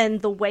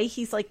 And the way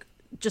he's like,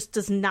 just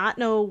does not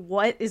know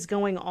what is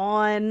going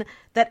on.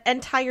 That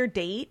entire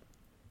date,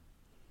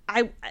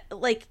 I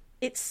like,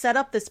 it set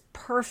up this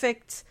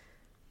perfect,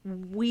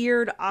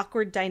 weird,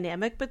 awkward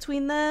dynamic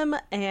between them.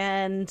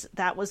 And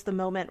that was the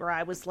moment where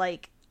I was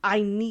like,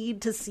 I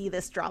need to see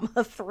this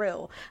drama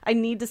through. I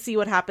need to see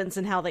what happens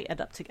and how they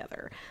end up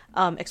together.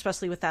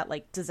 Especially with that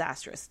like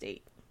disastrous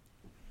date.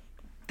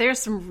 There's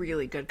some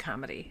really good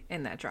comedy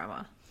in that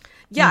drama.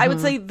 Yeah, I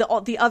would say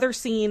the other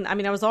scene, I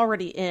mean, I was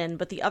already in,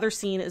 but the other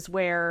scene is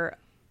where,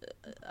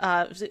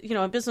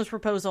 in Business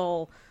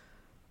Proposal,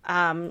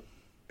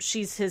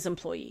 she's his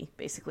employee,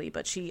 basically,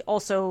 but she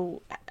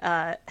also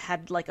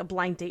had, like, a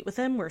blind date with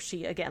him where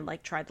she, again,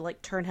 like, tried to,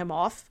 like, turn him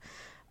off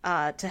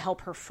to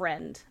help her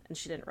friend, and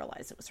she didn't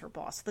realize it was her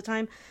boss at the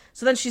time.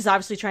 So then she's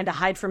obviously trying to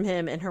hide from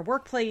him in her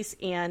workplace,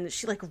 and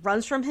she, like,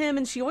 runs from him,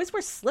 and she always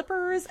wears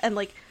slippers, and,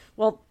 like,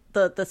 well,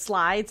 the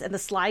slides, and the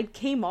slide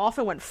came off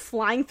and went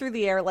flying through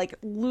the air like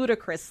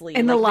ludicrously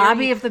in like, the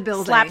lobby of the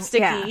building, slapsticky,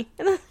 yeah.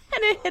 and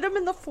it hit him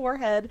in the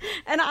forehead.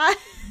 And I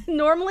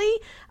normally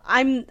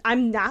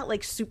I'm not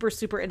like super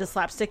into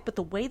slapstick, but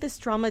the way this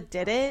drama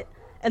did it,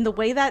 and the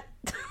way that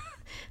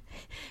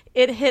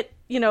it hit,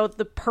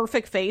 the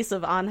perfect face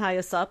of An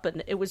Hyasup,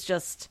 and it was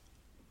just,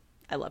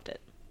 I loved it.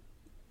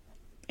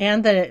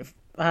 And the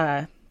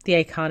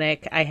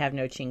iconic "I have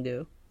no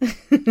chingu."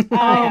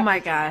 Oh my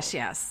gosh,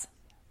 yes.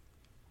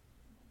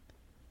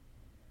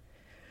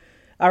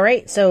 All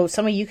right, so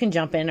some of you can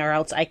jump in, or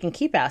else I can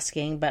keep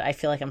asking, but I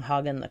feel like I'm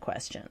hogging the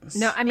questions.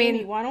 No, I mean,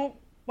 Amy, why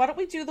don't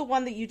we do the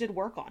one that you did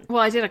work on?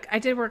 Well, I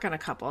did work on a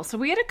couple. So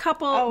we had a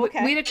couple. Oh,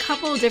 okay. We had a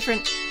couple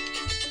different.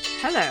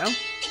 Hello.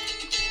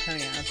 Oh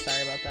yeah, I'm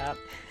sorry about that.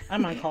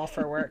 I'm on call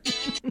for work.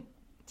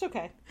 It's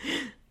okay.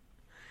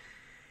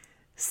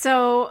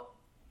 So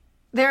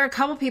there are a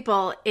couple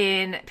people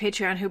in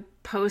Patreon who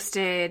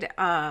posted,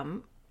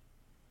 who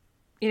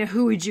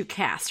would you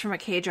cast from a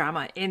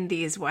K-drama in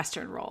these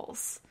Western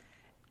roles?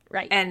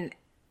 Right. And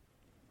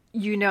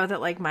that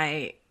like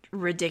my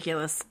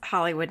ridiculous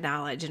Hollywood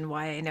knowledge and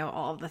why I know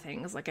all of the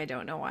things. Like, I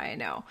don't know why I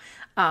know.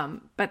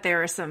 But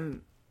there are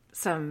some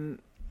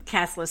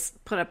cast lists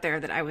put up there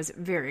that I was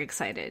very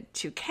excited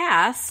to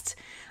cast.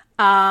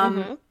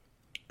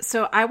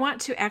 So I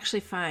want to actually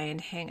find,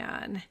 hang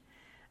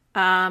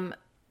on.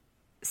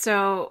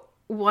 So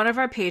one of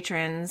our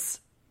patrons,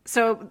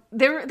 so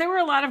there were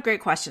a lot of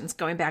great questions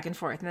going back and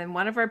forth. And then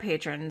one of our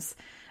patrons,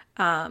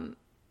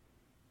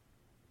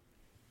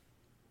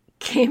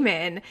 came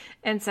in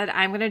and said,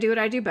 I'm going to do what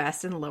I do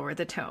best and lower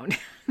the tone.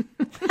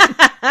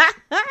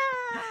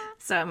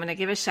 So I'm going to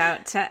give a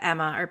shout to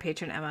Emma, our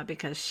patron Emma,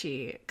 because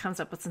she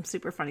comes up with some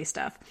super funny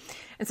stuff.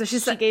 And so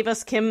she gave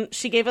us Kim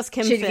Finn.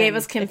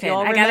 Finn.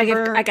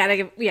 I gotta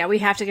give, yeah, we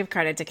have to give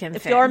credit to Kim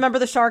Finn. If y'all remember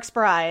The Shark's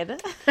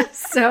Bride.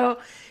 So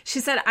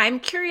she said, I'm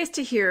curious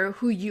to hear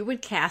who you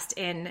would cast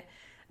in.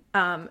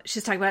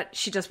 She's talking about,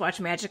 she just watched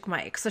Magic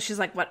Mike. So she's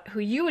like, who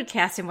you would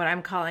cast in what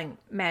I'm calling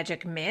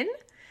Magic Min?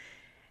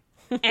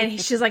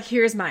 And she's like,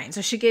 here's mine.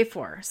 So she gave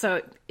 4.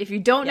 So if you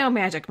don't know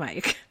Magic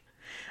Mike,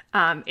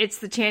 it's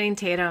the Channing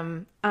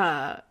Tatum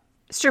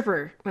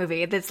stripper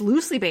movie that's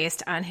loosely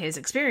based on his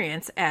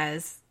experience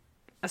as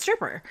a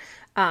stripper,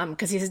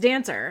 because he's a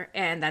dancer,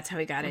 and that's how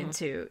he got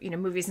into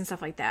movies and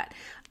stuff like that.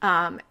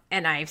 And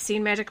I've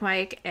seen Magic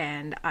Mike,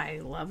 and I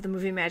love the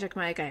movie Magic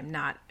Mike. I am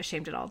not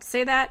ashamed at all to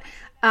say that.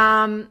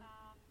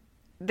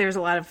 There's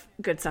a lot of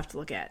good stuff to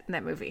look at in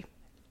that movie,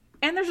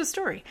 and there's a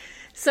story.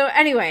 So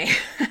anyway,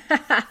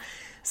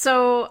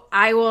 so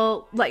I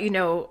will let you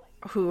know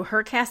who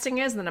her casting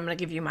is, and then I'm going to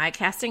give you my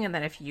casting, and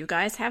then if you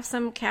guys have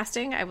some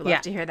casting, I would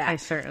love to hear that. I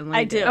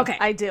certainly do. Okay,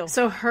 I do.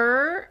 So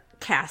her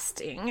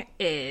casting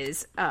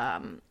is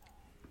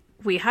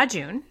Wee Ha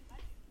Jun,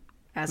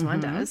 as one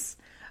does,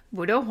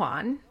 Woo Do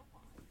Hwan,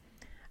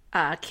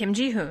 Kim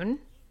Ji Hoon,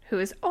 who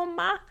is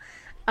Oma,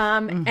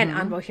 and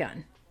An Bo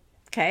Hyun.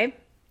 Okay?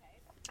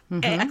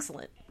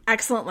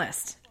 Excellent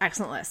list.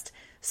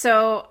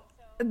 So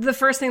the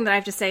first thing that I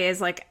have to say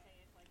is, like,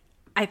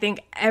 I think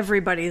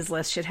everybody's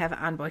list should have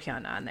An Bo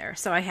Hyun on there.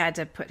 So I had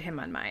to put him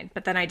on mine.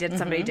 But then I did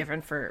somebody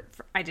different for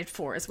I did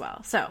 4 as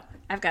well. So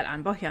I've got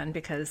An Bo Hyun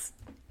because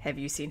have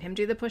you seen him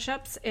do the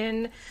push-ups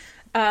in...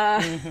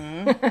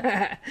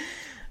 Okay.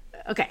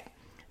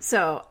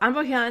 So An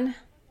Bo Hyun,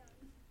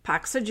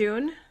 Park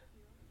Seo-joon.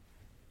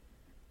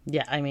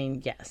 Yeah, I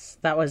mean, yes.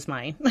 That was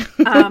mine.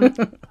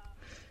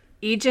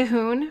 Lee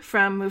Jae-hoon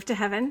from Move to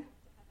Heaven,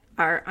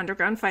 our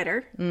underground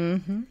fighter.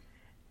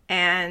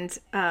 And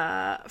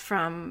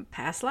from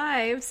Past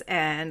Lives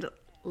and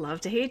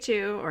Love to Hate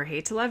You or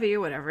Hate to Love You,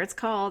 whatever it's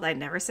called, I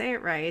never say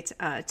it right,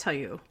 Tell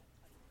You,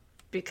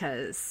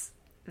 because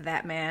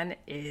that man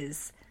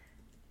is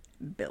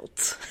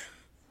built.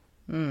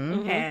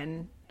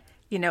 And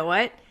you know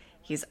what?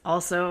 He's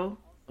also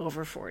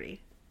over 40.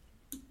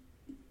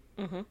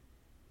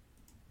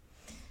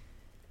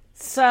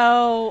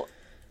 So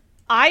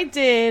I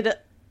did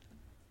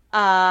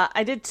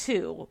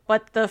 2,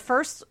 but the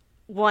first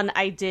one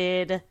I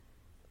did...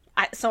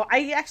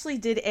 I actually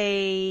did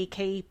a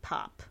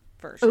K-pop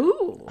version.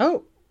 Ooh.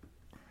 Oh.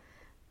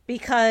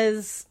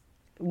 Because...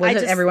 Was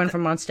it everyone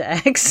from Monster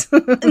X?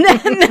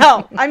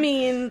 No. I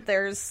mean,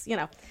 there's,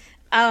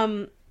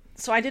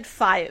 so I did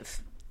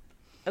 5.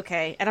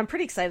 Okay. And I'm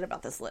pretty excited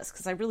about this list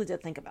because I really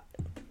did think about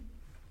it.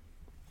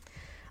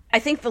 I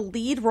think the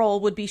lead role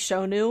would be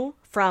Shonu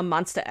from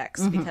Monster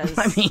X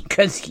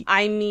because... Yes.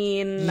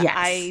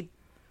 I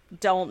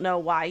don't know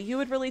why you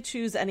would really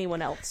choose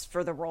anyone else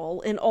for the role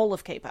in all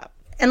of K-pop.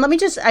 And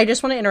I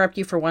just want to interrupt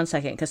you for 1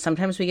 second, because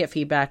sometimes we get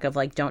feedback of,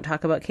 like, don't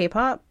talk about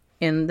K-pop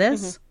in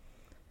this.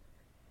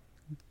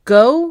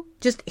 Go,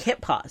 just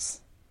hit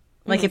pause.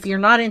 Like, if you're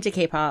not into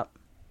K-pop,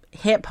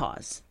 hit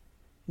pause.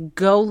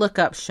 Go look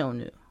up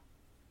Shonu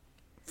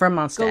from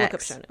Monster X. Go look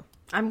up Shonu.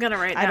 I'm going to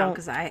write down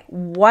because I...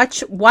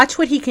 Watch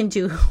what he can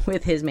do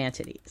with his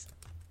man-titties.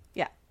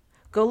 Yeah.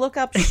 Go look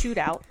up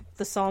Shootout,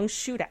 the song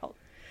Shootout,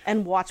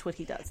 and watch what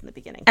he does in the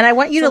beginning. And I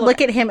want you to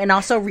look at him and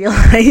also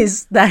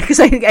realize that, because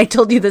I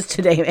told you this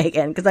today,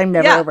 Megan, because I'm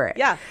never over it.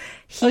 Yeah.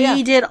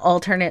 He did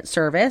alternate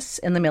service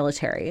in the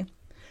military.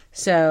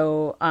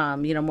 So,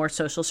 more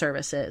social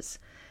services.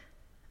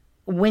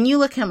 When you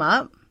look him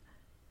up,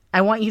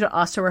 I want you to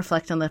also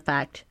reflect on the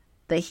fact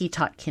that he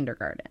taught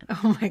kindergarten.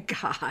 Oh my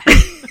God.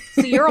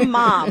 So you're a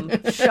mom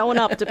showing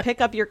up to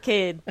pick up your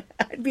kid.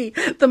 I'd be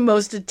the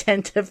most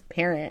attentive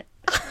parent.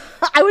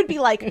 I would be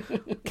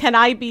like, can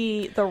I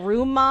be the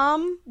room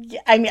mom?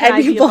 Yeah,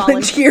 I'd be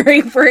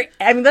volunteering for...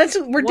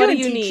 we're doing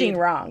teaching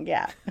wrong,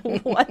 yeah.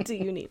 What do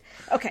you need?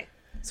 Okay,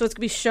 so it's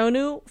going to be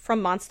Shonu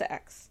from Monster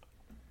X.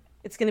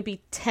 It's going to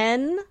be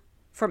 10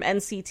 from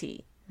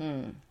NCT.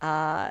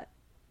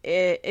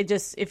 It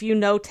just... If you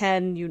know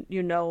 10,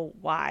 you know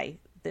why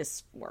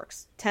this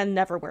works. 10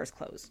 never wears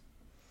clothes.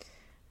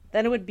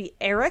 Then it would be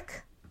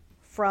Eric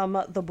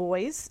from The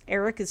Boys.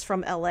 Eric is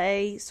from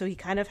LA, so he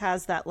kind of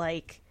has that,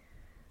 like...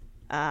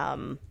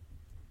 I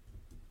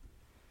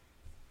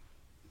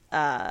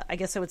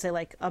guess I would say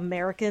like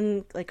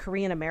American, like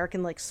Korean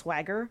American, like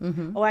swagger.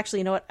 Oh, actually,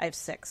 you know what? I have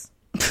 6.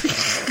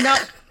 No.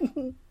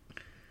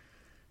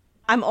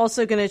 I'm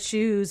also going to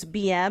choose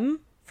BM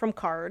from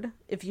Card.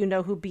 If you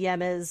know who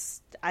BM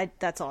is,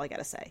 that's all I got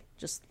to say.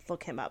 Just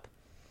look him up.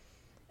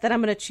 Then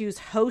I'm going to choose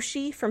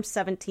Hoshi from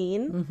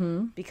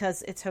 17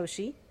 because it's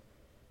Hoshi.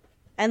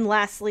 And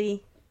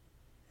lastly,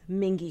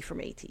 Mingy from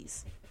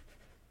ATEEZ.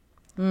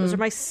 Those are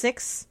my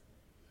 6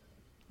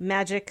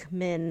 Magic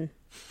Min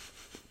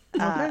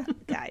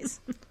guys.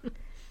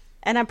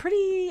 And I'm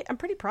pretty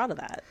proud of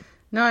that.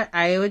 No,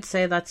 I would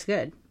say that's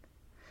good.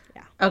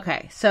 Yeah.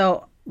 Okay,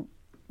 so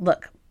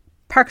look,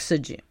 Park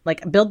Seo-joon,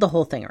 like build the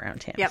whole thing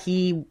around him. Yep.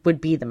 He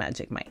would be the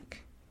Magic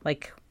Mike.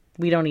 Like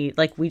we don't need,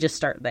 like we just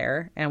start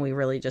there and we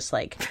really just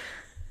like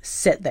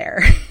sit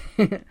there.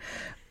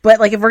 But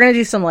like if we're gonna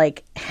do some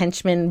like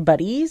henchman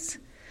buddies,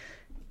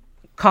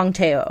 Kong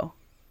Tae-oh,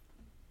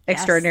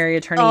 extraordinary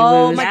attorney,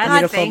 Oh Woo's my God,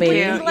 beautiful thank baby.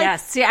 you. Like,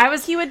 Yes. See,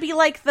 he would be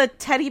like the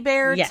teddy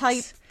bear Yes.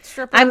 type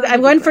stripper.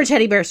 I'm going for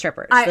teddy bear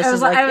strippers. I This was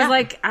is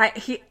like,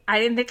 I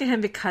didn't think of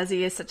him because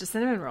he is such a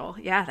cinnamon roll.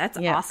 Yeah, that's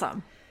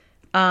awesome.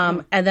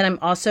 And then I'm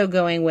also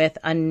going with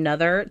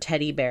another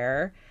teddy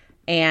bear,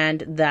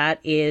 and that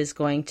is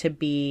going to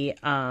be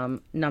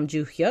Nam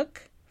Joo Hyuk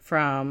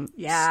from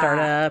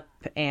Startup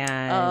and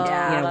that's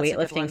a good one.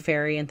 Weightlifting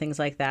Fairy and things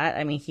like that.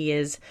 I mean, he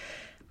is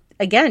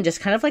again just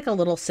kind of like a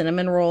little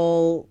cinnamon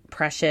roll,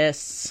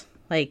 precious.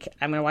 Like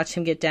I'm gonna watch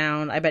him get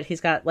down. I bet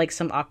he's got like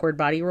some awkward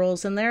body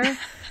rolls in there.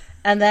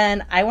 And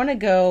then I want to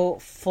go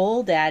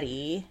full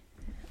daddy,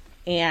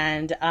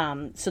 and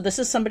so this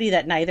is somebody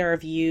that neither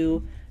of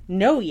you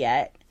know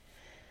yet,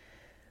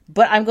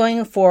 but I'm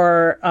going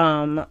for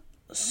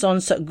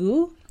Son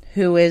Suk-gu,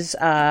 who is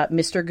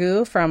Mr.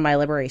 Gu from My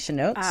Liberation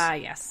Notes.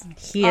 Yes.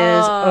 He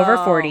is over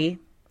 40.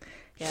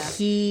 Yeah.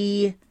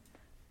 He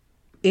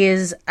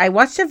is. I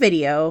watched a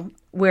video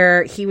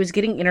where he was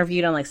getting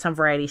interviewed on like some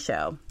variety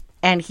show,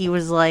 and he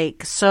was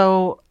like,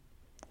 "So,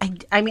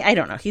 I mean, I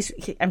don't know.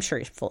 I'm sure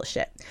he's full of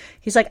shit.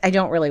 He's like, I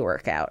don't really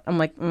work out. I'm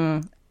like,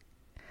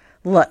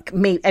 look,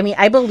 maybe. I mean,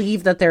 I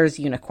believe that there's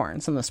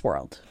unicorns in this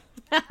world,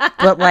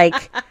 but like,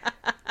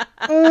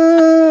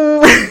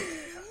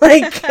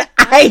 like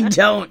I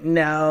don't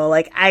know.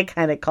 Like, I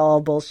kind of call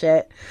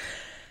bullshit.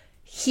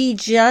 He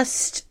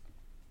just.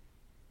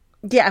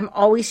 Yeah, I'm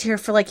always here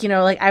for like, you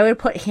know, like I would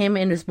put him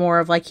in as more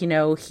of like, you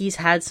know, he's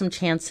had some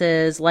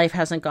chances. Life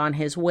hasn't gone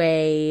his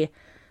way.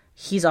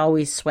 He's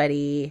always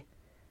sweaty.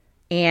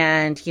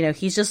 And, you know,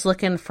 he's just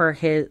looking for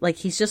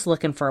he's just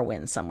looking for a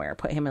win somewhere.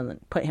 Put him in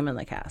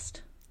the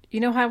cast.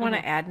 You know who I want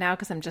to add now?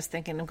 Because I'm just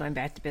thinking of going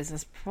back to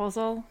Business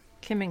Proposal.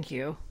 Kim and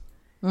Q.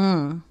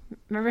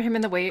 Remember him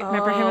in the weight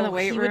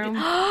room?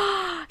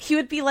 He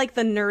would be like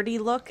the nerdy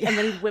look, and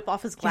then he'd whip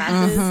off his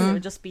glasses, and it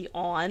would just be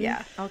on.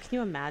 Yeah. Oh, can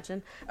you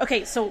imagine?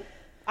 Okay, so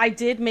I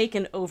did make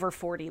an over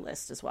 40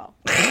 list as well.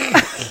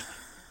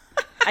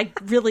 I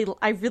really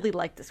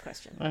like this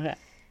question.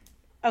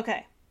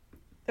 Okay.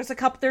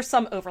 There's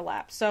some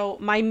overlap. So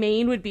my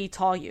main would be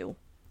Tall You.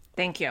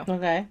 Thank you.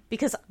 Okay.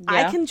 Because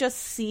I can just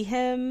see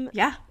him.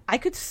 Yeah. I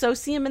could so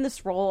see him in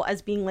this role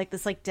as being like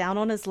this like down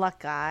on his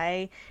luck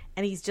guy.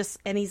 And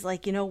he's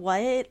like, you know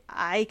what?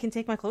 I can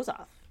take my clothes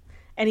off.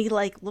 And he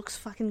like looks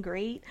fucking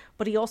great,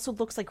 but he also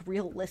looks like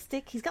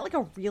realistic. He's got like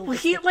a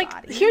realistic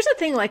body. Here's the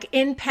thing, like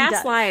in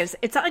past lives,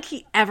 it's not like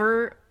he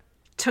ever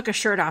took a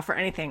shirt off or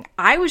anything.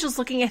 I was just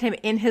looking at him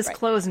in his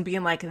clothes and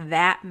being like,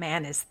 that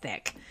man is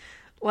thick.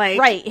 Like,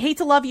 right. Hate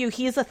to love you.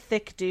 He is a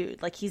thick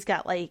dude. Like he's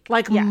got like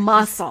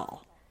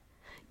muscle.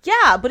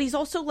 Yeah, but he's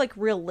also like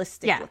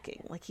realistic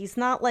looking. Like he's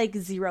not like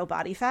zero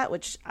body fat,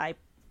 which I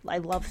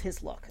love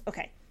his look.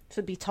 Okay, so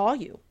it'd be Tall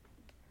You.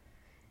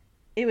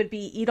 It would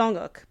be Lee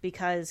Dong-wook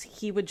because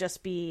he would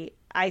just be,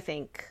 I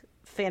think,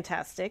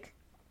 fantastic.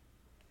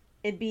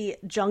 It'd be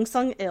Jung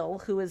Sung-il,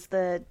 who is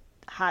the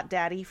hot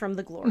daddy from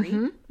The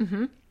Glory.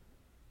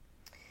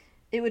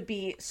 It would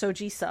be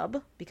Soji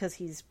Sub because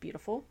he's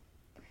beautiful.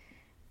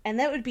 And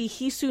that would be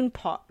Hee-soon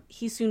Park,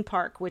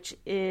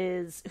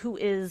 who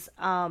is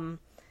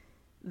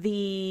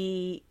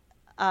the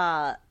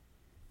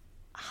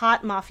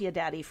hot mafia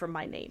daddy from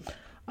My Name.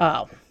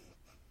 Oh,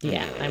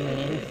 yeah. I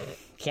mean,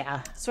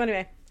 yeah. So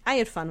anyway, I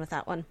had fun with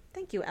that one.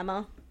 Thank you,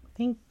 Emma.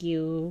 Thank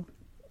you.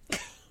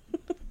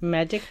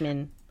 Magic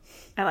Min.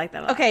 I like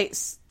that a lot. Okay,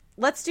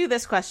 let's do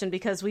this question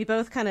because we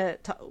both kind of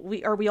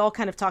we all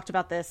kind of talked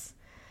about this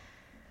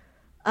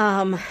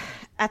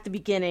at the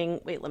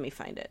beginning. Wait, let me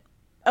find it.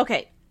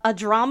 Okay, a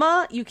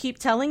drama you keep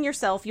telling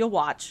yourself you'll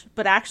watch,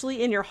 but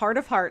actually in your heart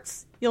of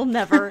hearts, you'll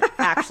never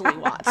actually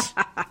watch.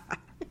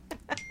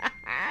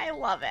 I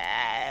love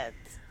it.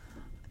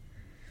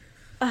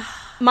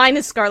 Mine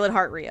is Scarlet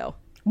Heart Rio.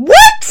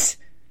 What?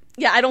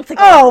 Yeah, I don't think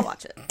I'll ever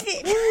watch it.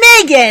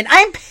 Megan,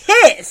 I'm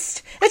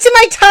pissed. It's in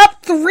my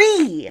top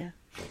 3.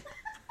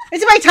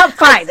 It's in my top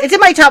 5. It's in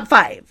my top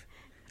 5.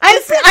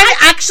 I'm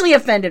actually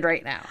offended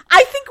right now.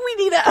 I think we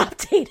need an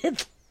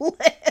updated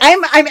list.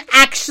 I'm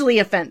actually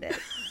offended.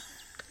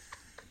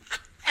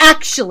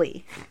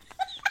 Actually.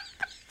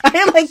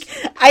 I'm like,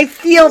 I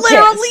feel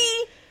pissed.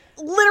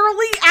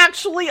 Literally,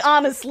 actually,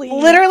 honestly.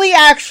 Literally,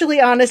 actually,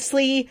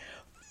 honestly,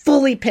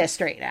 fully pissed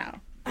right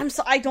now.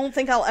 I don't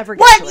think I'll ever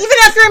get What? to it. Even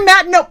after I'm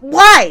mad? No.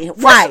 Why?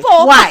 Why? First of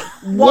all,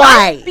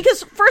 Why?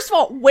 Because first of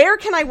all, where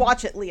can I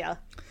watch it, Leah?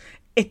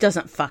 It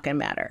doesn't fucking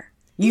matter.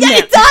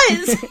 It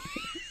does.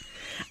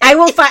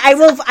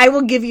 I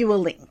will give you a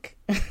link.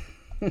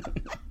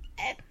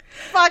 It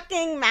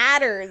fucking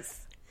matters.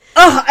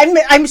 Oh, I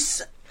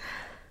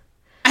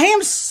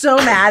am so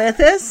mad at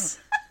this.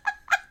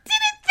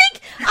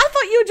 I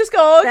thought you would just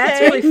go, okay.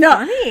 That's really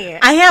funny.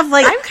 I have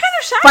like I'm kind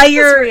of shocked at this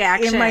fire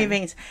reaction. in my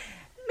veins.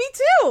 Me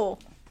too.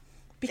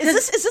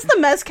 Is this the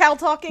mezcal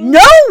talking?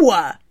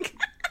 No!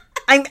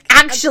 I'm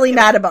actually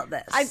mad about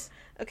this.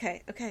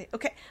 Okay.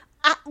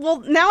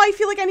 Well, now I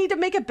feel like I need to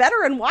make it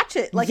better and watch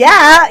it. Like,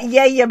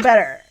 you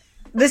better.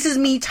 This is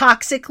me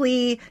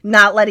toxically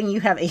not letting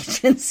you have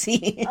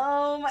agency.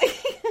 Oh my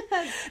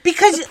god.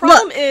 Because the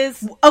problem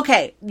is,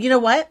 okay, you know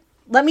what?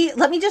 Let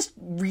me just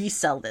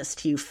resell this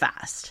to you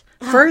fast.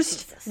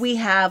 First, we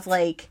have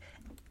like,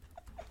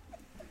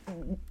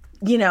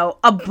 you know,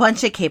 a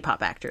bunch of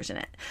K-pop actors in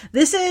it.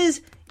 This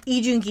is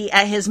Lee Joon-gi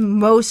at his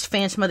most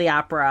Phantom of the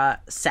Opera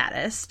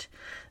saddest.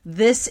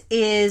 This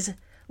is,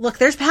 look,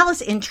 there's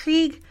palace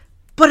intrigue,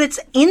 but it's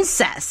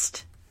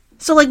incest.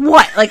 So like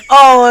what? Like,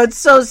 oh, it's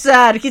so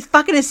sad. He's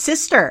fucking his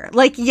sister.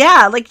 Like,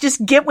 yeah, like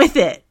just get with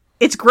it.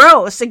 It's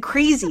gross and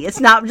crazy.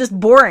 It's not just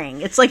boring.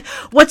 It's like,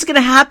 what's going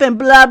to happen?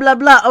 Blah, blah,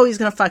 blah. Oh, he's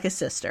going to fuck his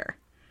sister.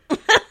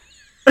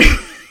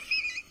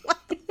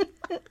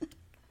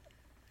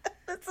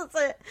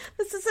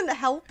 This isn't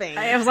helping.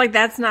 I was like,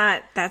 that's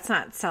not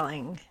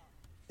selling.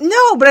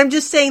 No, but I'm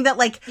just saying that,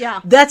 like,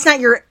 that's not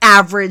your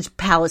average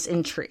palace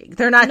intrigue.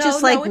 They're not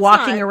just, like,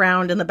 walking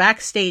around in the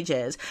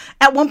backstages.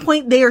 At one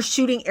point, they are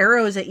shooting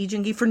arrows at Lee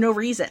Joon-gi for no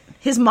reason.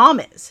 His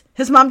mom is.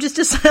 His mom just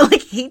decided,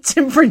 like, hates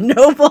him for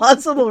no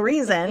plausible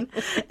reason.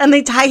 And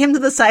they tie him to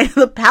the side of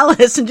the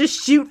palace and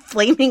just shoot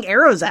flaming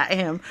arrows at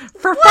him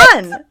for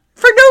fun.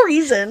 For no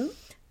reason.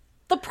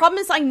 The problem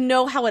is I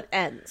know how it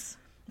ends.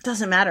 It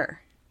doesn't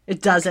matter.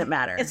 It doesn't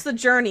matter. It's the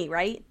journey,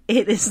 right?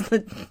 It is the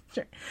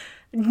journey.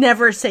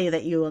 Never say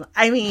that you will.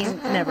 I mean,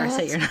 never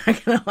say you're not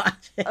going to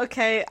watch it.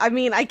 Okay. I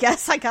mean, I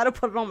guess I got to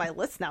put it on my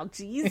list now.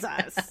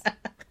 Jesus.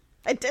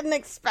 I didn't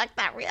expect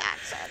that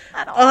reaction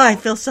at all. Oh, I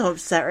feel so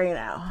upset right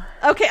now.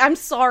 Okay, I'm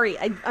sorry.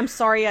 I'm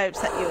sorry I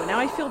upset you. Now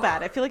I feel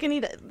bad. I feel like I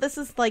need to, this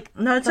is like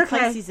no, it's the okay.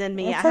 Pisces in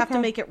me. It's I have to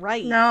make it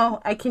right.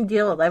 No, I can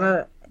deal with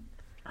it.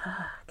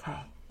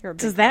 Okay.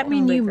 Does that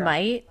mean you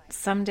might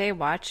someday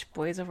watch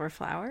Boys Over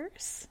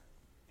Flowers?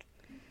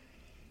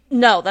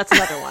 No, that's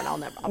another one. I'll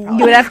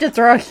You would have to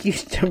throw a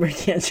huge temper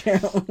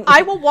tantrum.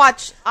 I will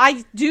watch.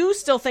 I do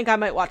still think I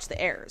might watch the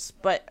Heirs,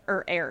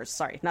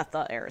 not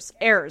the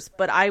Heirs,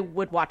 but I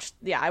would watch.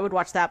 Yeah, I would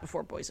watch that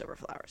before Boys Over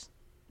Flowers.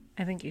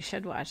 I think you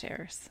should watch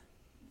Heirs.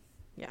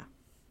 Yeah.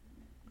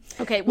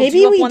 Okay. Well,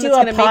 maybe we do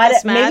a pod.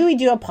 Maybe we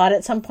do a pod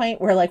at some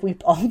point where like we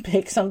all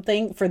pick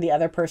something for the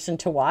other person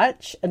to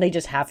watch, and they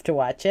just have to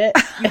watch it.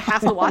 You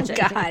have to watch it.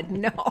 God,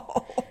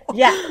 no.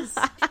 Yes,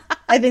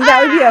 I think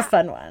that would be a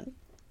fun one.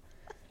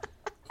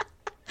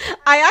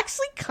 I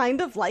actually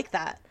kind of like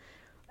that.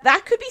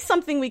 That could be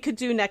something we could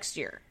do next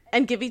year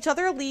and give each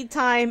other a lead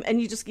time, and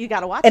you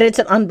got to watch and it. It's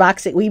an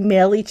unboxing. We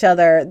mail each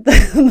other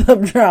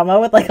the drama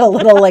with like a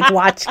little like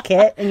watch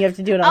kit, and you have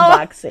to do an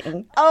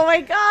unboxing. Oh my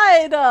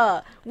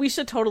god. We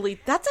should totally.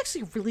 That's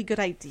actually a really good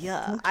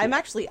idea.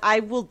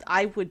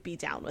 I would be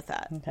down with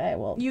that. Okay,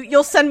 well.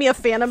 You'll send me a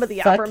Phantom of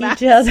the Opera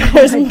mask. Each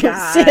other's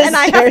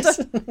sisters.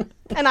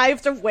 And I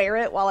have to wear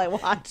it while I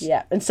watch.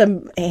 Yeah, and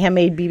some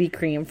handmade BB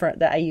cream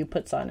that IU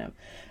puts on him.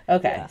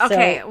 Okay. Yeah.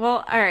 Okay,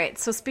 well, all right.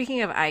 So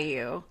speaking of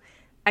IU,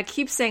 I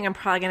keep saying I'm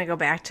probably going to go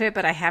back to it,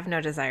 but I have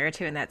no desire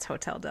to, and that's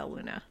Hotel Del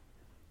Luna.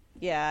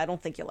 Yeah, I don't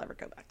think you'll ever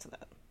go back to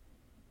that.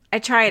 I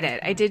tried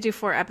it. I did do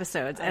 4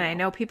 episodes, and I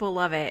know people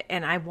love it,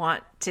 and I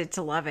wanted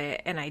to love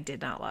it, and I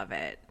did not love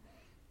it.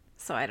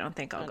 So I don't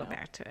think I'll go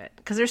back to it.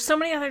 Because there's so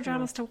many other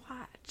dramas to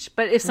watch.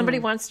 But if somebody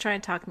wants to try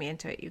and talk me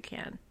into it, you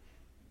can.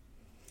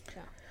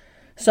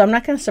 So I'm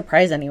not going to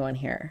surprise anyone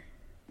here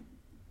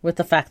with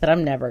the fact that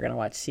I'm never going to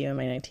watch See You in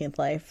My 19th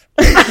Life.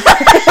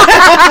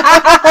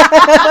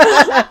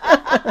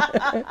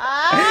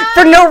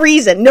 For no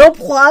reason. No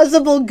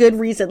plausible good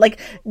reason. Like,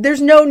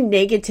 there's no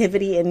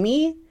negativity in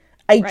me.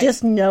 I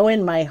just know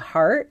in my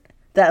heart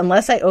that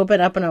unless I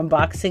open up an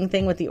unboxing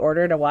thing with the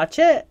order to watch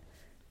it,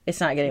 it's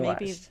not getting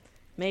watched.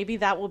 Maybe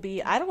that will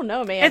be, I don't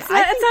know, man. It's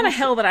not a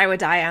hill that I would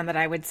die on that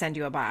I would send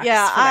you a box.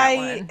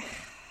 Yeah,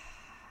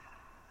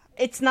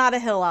 it's not a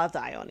hill I'll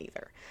die on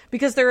either.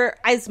 Because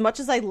as much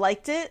as I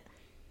liked it,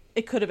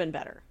 it could have been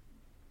better.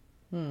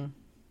 Yeah,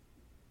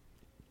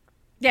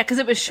 because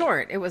it was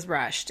short. It was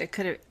rushed. It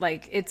could have,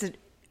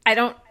 I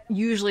don't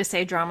usually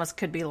say dramas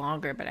could be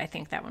longer, but I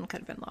think that one could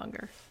have been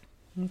longer.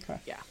 Okay.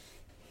 Yeah.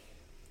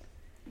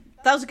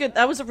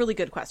 That was a really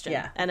good question.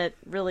 Yeah. And it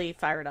really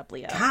fired up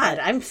Leah. God,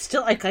 I'm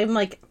still, I'm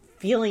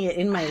feeling it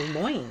in my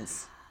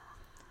loins.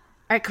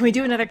 All right, can we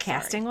do another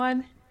casting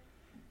one?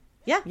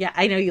 Yeah. Yeah,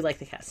 I know you like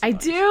the casting I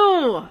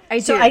do.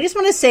 So I just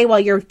want to say,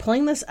 while you're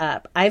pulling this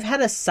up, I've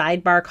had a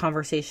sidebar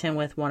conversation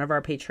with one of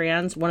our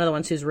Patreons, one of the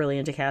ones who's really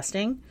into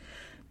casting.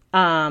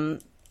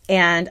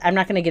 And I'm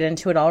not going to get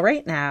into it all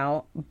right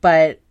now,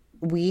 but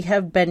we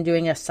have been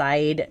doing a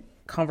side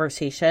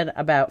conversation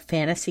about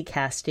fantasy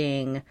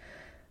casting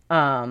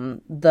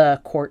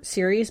the Court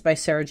series by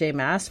Sarah J.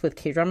 Maas with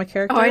K-drama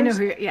characters. Oh, I know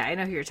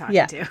who you're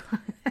talking to.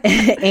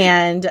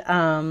 And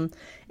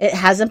it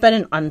hasn't been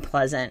an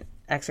unpleasant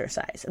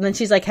exercise. And then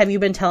she's like, have you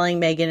been telling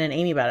Megan and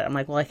Amy about it? I'm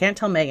like, well, I can't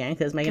tell Megan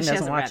because Megan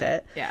doesn't watch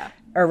it. Yeah.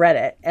 Or read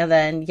it. And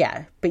then,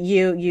 but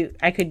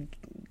I could,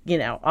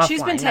 offline.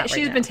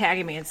 She's been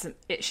tagging me and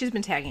she's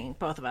been tagging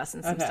both of us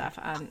and some stuff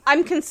on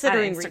I'm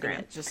considering on reading Instagram.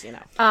 it, just,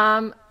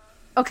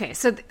 Okay,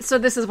 so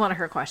this is one of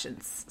her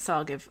questions. So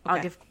I'll give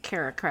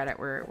Kara credit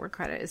where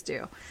credit is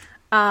due.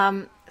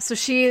 So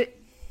she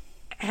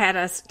had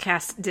us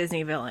cast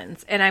Disney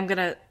villains,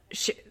 and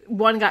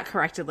one got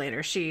corrected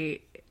later.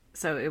 She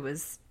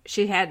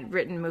had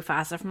written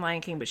Mufasa from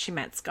Lion King, but she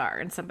meant Scar,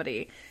 and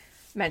somebody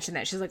mentioned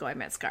that. She's like, "Oh, I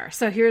meant Scar."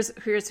 So here's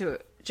who: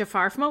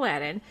 Jafar from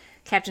Aladdin,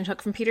 Captain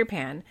Hook from Peter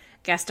Pan,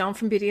 Gaston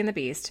from Beauty and the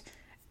Beast,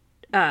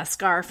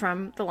 Scar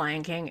from The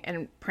Lion King,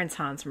 and Prince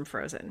Hans from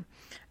Frozen.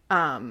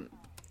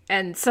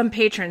 And some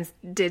patrons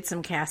did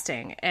some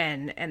casting,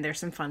 and there's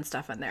some fun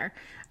stuff in there.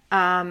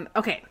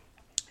 Okay,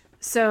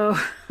 so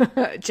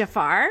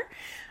Jafar,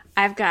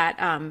 I've got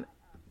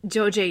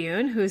Jo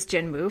Jae-yoon, who's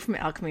Jinmu from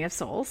Alchemy of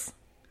Souls.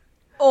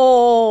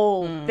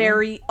 Oh,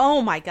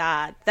 oh my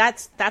God.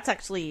 That's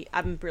actually,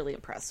 I'm really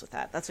impressed with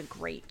that. That's a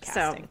great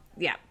casting. So,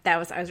 yeah, I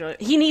was really...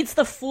 He needs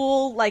the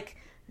full,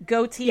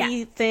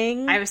 goatee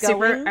thing. I was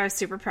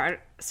super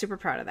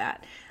proud of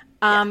that.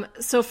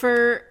 So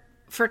for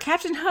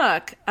Captain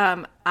Hook,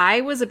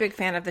 I was a big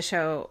fan of the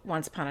show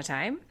Once Upon a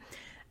Time.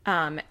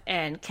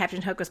 And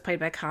Captain Hook was played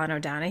by Colin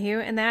O'Donoghue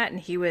in that, and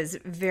he was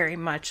very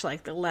much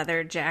like the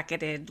leather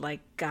jacketed,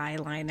 guy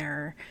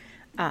liner,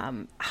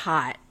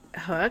 hot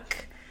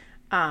Hook.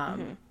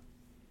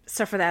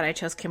 So for that, I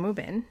chose Kim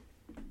Woo-bin.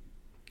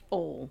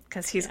 Oh,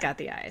 because he's got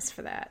the eyes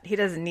for that. He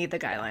doesn't need the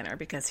guy liner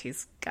because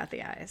he's got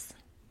the eyes.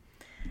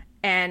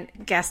 And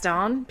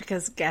Gaston,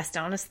 because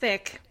Gaston is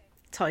thick.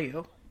 Tell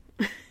you.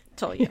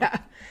 Yeah.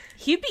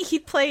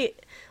 He'd play.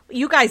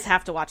 You guys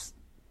have to watch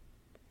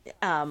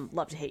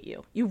Love to Hate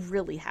You. You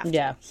really have to.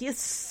 Yeah. He is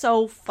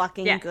so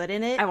fucking good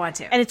in it. I want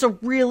to. And it's a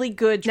really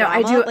good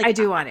drama. No, I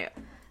do want to.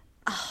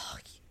 Oh,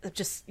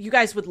 you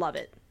guys would love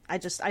it.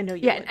 I know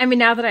you would. I mean,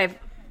 now that I've,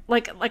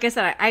 like I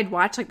said, I'd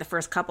watched the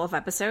first couple of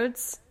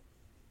episodes,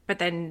 but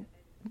then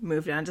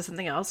moved on to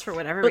something else for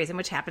whatever reason,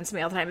 which happens to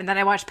me all the time. And then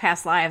I watched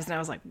Past Lives, and I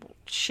was like, well,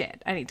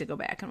 shit, I need to go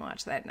back and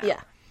watch that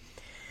now.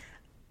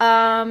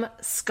 Yeah.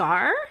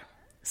 Scar.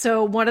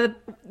 So one of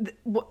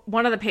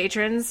the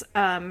patrons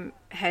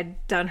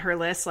had done her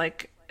list,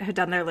 had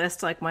done their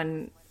list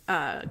when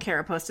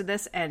Kara posted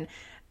this, and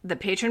the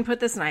patron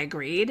put this, and I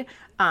agreed.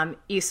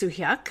 Lee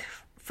Soo-hyuk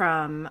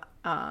from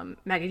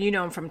Megan, you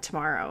know him from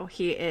Tomorrow.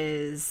 He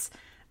is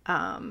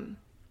the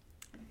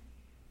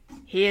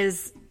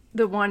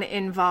one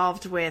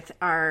involved with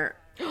our.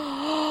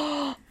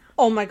 Oh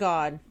my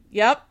God!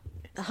 Yep,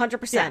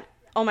 100%. Yeah.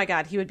 Oh my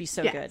God, he would be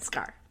so good.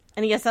 Scar,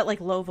 and he has that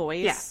low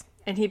voice. Yeah.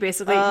 And he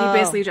basically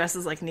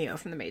dresses like Neo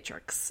from The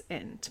Matrix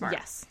in Tomorrow.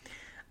 Yes.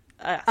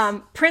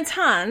 Prince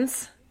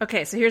Hans.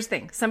 Okay, so here's the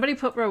thing. Somebody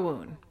put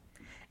Rowoon.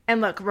 And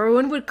look,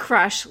 Rowoon would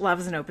crush Love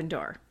is an Open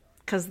Door.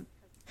 Because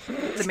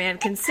the man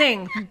can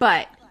sing,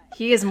 but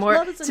he is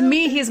more... To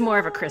me, he's more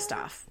of a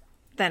Kristoff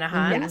than a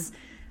Hans. Yeah.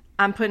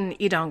 I'm putting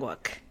Lee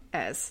Dong-wook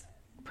as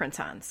Prince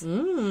Hans.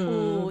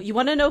 Ooh, you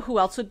want to know who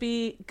else would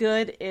be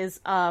good is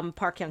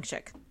Park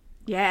Hyung-sik.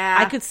 Yeah.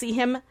 I could see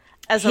him...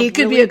 He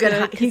could be a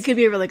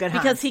really good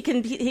Hans. Because he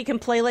can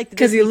play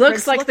because he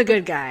looks like the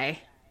good guy.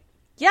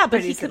 Yeah,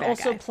 but he can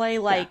also play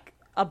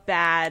a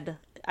bad.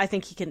 I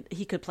think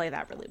he could play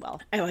that really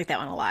well. I like that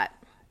one a lot.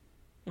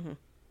 Mm-hmm.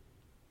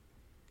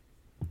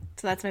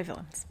 So that's my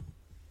villains.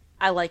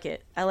 I like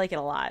it a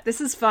lot. This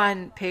is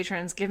fun.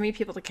 Patrons, give me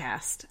people to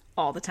cast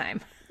all the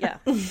time. Yeah,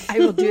 I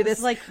will do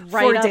this right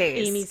for up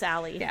days. Amy's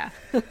alley. Yeah.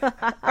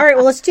 All right,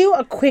 well, let's do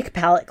a quick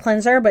palate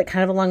cleanser, but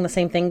kind of along the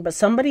same thing. But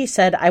somebody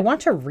said, I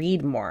want to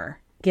read more.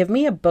 Give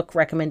me a book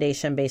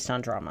recommendation based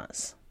on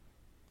dramas.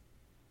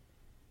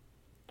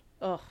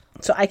 Ugh.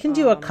 So I can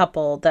do a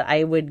couple that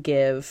I would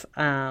give,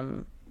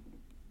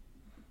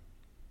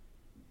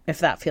 if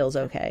that feels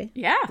okay.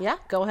 Yeah. Yeah,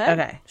 go ahead.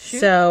 Okay. Shoot.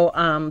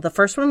 So the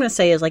first one I'm going to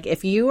say is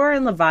if you are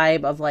in the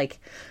vibe of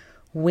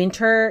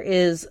winter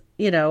is,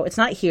 it's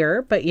not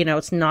here, but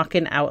it's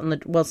knocking out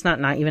it's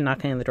not even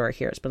knocking on the door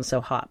here. It's been so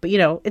hot, but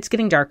it's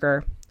getting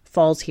darker.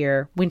 Fall's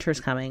here.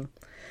 Winter's coming.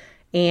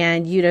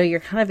 And, you're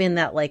kind of in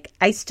that,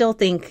 I still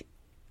think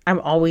I'm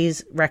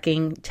always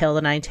wrecking Tale of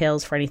the Nine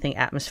Tails for anything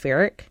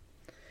atmospheric.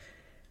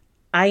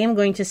 I am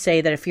going to say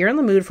that if you're in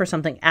the mood for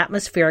something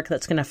atmospheric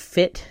that's going to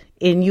fit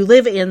in, you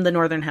live in the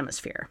Northern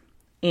Hemisphere,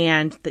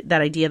 and that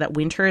idea that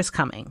winter is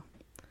coming,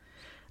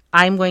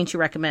 I'm going to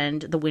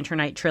recommend the Winter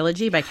Night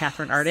Trilogy by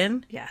Catherine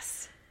Arden.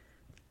 Yes.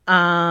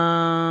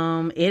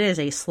 It is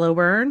a slow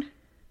burn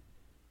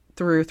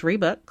through 3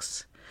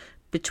 books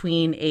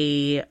between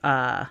a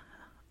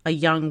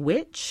young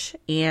witch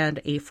and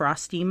a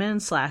frost demon /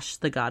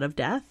 the god of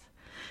death.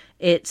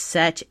 It's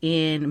set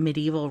in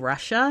medieval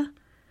Russia,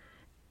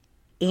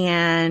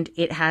 and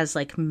it has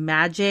like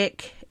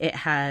magic. It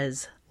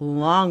has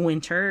long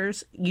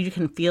winters. You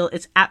can feel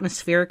it's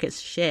atmospheric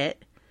as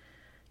shit.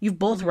 You've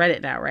both read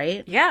it now,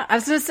 right? Yeah, I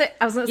was gonna say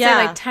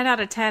like 10 out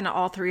of 10.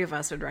 All three of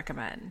us would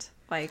recommend.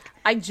 Like,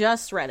 I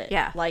just read it,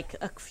 yeah, like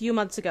a few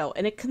months ago,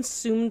 and it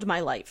consumed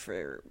my life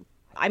for.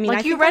 I mean, like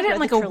I you think read I it in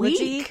like the a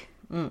trilogy. week.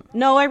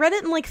 No, I read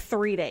it in like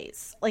 3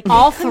 days. Like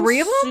All it three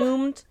of them?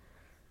 consumed.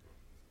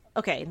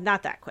 Okay,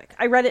 not that quick.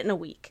 I read it in a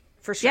week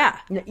for sure. Yeah,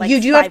 Like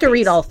you do have 5 to read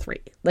days. all three.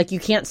 Like you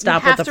can't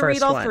stop You with have the to read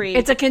first all one. 3.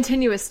 it's a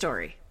continuous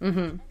story.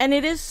 And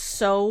it is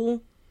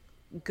so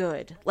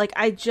good. Like,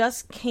 I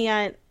just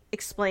can't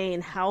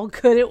explain how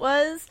good it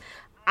was.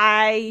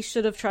 I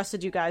should have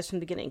trusted you guys from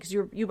the beginning because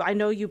I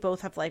know you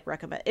both have like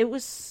recommend. It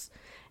was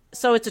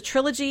so it's a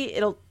trilogy.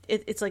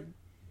 It's like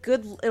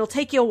good. It'll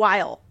take you a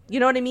while. You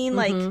know what I mean?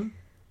 Like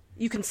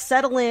you can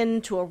settle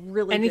into a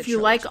really. And good if you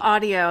trilogy. like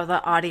audio,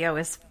 the audio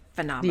is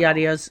phenomenal. The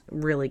audio's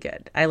really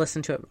good. I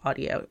listened to it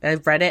audio.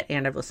 I've read it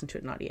and I've listened to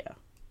it in audio.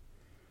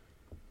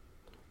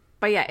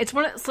 But yeah, it's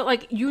so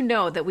like, you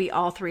know that we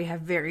all three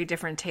have very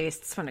different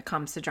tastes when it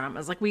comes to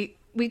dramas. Like we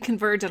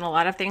converge on a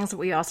lot of things, but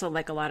we also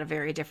like a lot of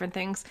very different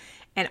things.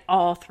 And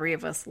all three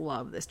of us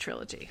love this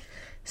trilogy.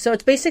 So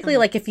it's basically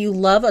like if you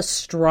love a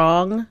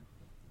strong,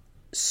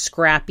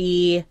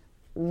 scrappy,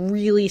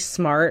 really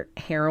smart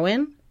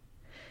heroine,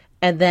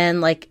 and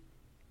then like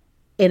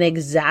an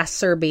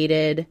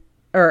exasperated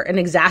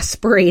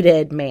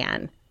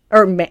man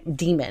or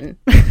demon,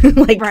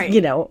 like, right.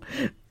 you know,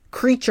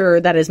 creature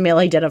that is male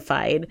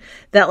identified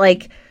that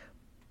like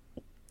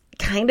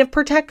kind of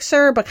protects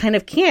her but kind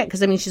of can't,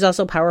 because I mean she's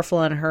also powerful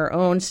on her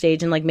own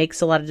stage and like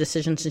makes a lot of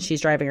decisions and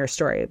she's driving her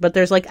story. But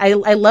there's like I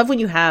love when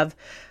you have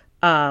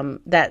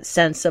that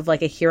sense of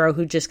like a hero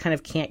who just kind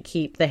of can't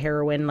keep the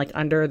heroine like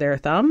under their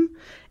thumb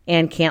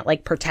and can't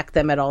like protect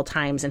them at all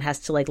times and has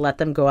to like let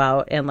them go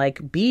out and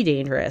like be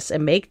dangerous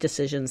and make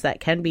decisions that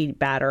can be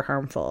bad or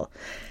harmful.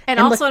 And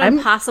also an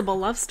impossible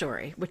love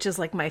story, which is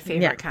like my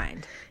favorite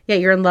kind. Yeah,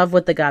 you're in love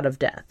with the god of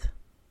death.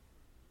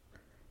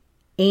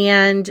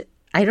 And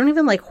I don't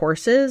even like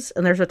horses,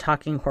 and there's a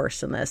talking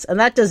horse in this. And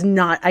that does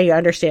not, I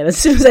understand as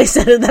soon as I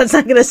said it, that's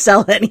not going to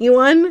sell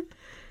anyone.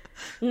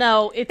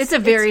 No, it's a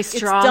very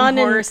strong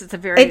horse. It's a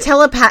very... It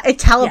telepathically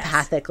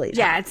talks.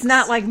 Yeah, it's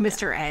not like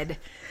Mr. Ed.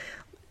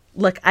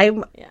 Look,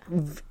 and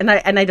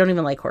I don't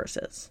even like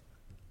horses.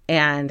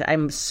 And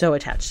I'm so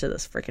attached to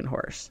this freaking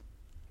horse.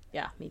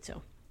 Yeah, me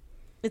too.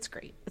 It's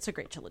great. It's a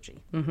great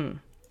trilogy. Mm-hmm.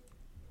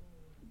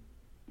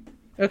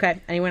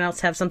 Okay. Anyone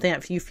else have something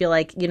that you feel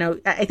like, you know,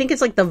 I think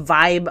it's like the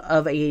vibe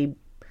of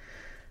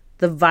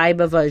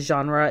a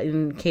genre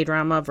in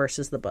K-drama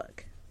versus the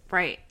book.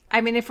 Right.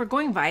 I mean, if we're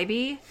going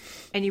vibey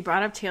and you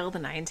brought up Tale of the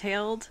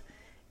Nine-Tailed,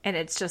 and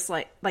it's just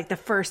like the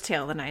first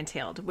Tale of the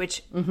Nine-Tailed,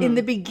 which in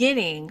the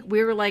beginning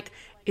we were like,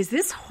 is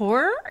this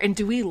horror? And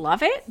do we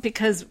love it?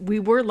 Because we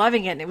were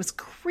loving it and it was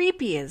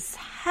creepy as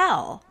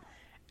hell.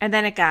 And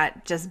then it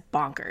got just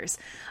bonkers.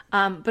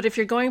 But if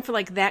you're going for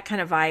like that kind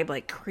of vibe,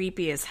 like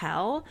creepy as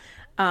hell,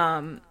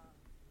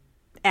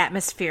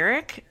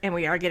 atmospheric, and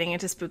we are getting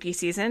into spooky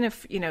season,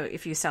 if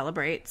you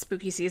celebrate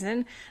spooky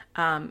season,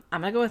 I'm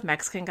gonna go with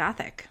Mexican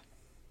Gothic.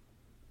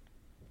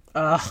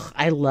 Ugh,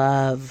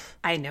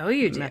 I know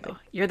you do.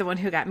 You're the one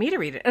who got me to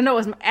read it. Oh no,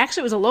 it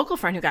was a local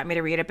friend who got me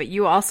to read it, but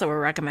you also were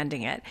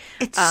recommending it.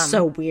 It's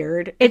so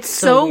weird. It's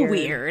so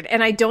weird,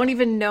 and I don't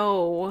even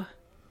know.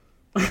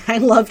 I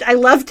loved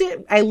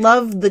it. I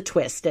love the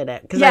twist in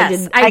it, because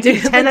yes, I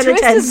did 10 out of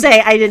 10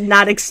 say I did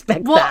not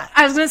expect that.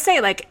 I was going to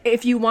say, like,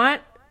 if you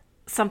want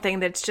something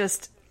that's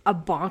just a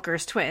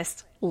bonkers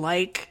twist,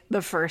 like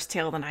the first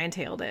Tale of the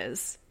Nine-Tailed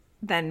is,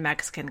 then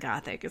Mexican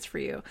Gothic is for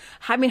you.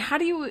 I mean, I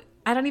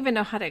don't even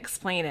know how to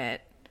explain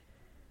it.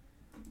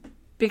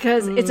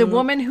 Because it's a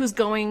woman who's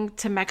going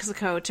to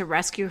Mexico to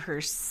rescue her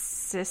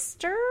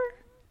sister?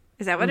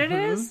 Is that what it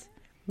is?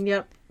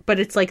 Yep. But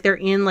it's like they're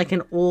in like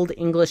an old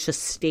English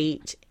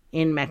estate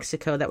in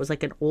Mexico that was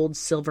like an old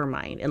silver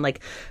mine, and like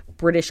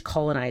British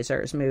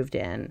colonizers moved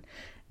in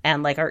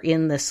and like are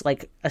in this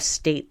like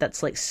estate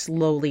that's like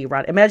slowly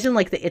rot. Imagine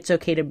like the It's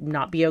Okay to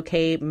Not Be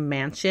Okay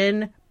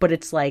mansion, but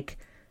it's like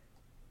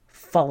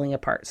falling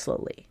apart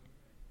slowly.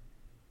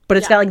 But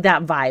it's got like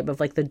that vibe of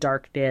like the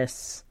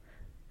darkness,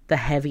 the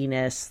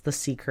heaviness, the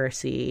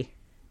secrecy.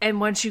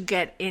 And once you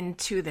get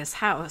into this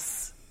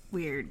house,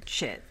 weird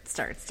shit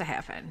starts to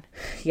happen.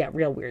 Yeah,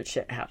 real weird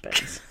shit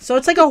happens. So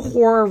it's like a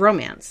horror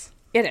romance.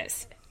 It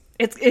is.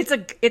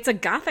 It's a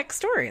Gothic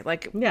story.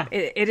 Like, yeah,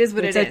 it is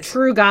what it is. It's a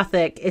true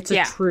Gothic. It's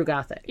a true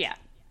Gothic. Yeah.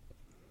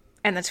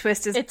 And the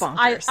twist is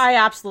bonkers. I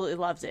absolutely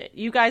loved it.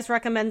 You guys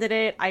recommended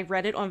it. I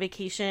read it on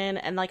vacation,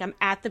 and like I'm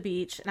at the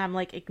beach and I'm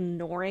like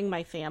ignoring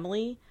my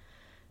family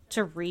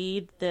to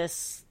read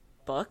this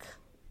book.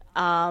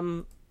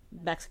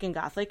 Mexican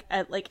Gothic.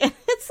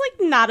 It's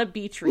like not a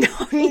beach read.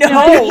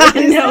 No,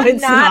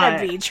 it's not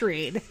a beach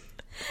read.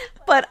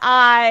 But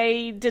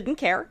I didn't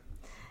care.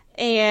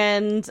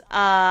 And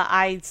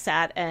I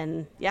sat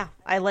and,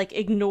 I like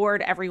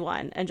ignored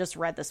everyone and just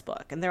read this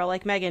book. And they're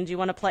like, Megan, do you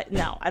want to play?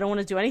 No, I don't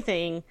want to do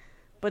anything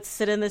but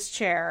sit in this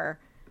chair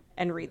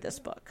and read this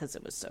book because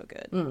it was so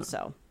good.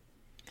 So,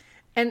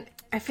 and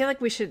I feel like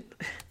we should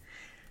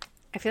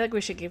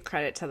give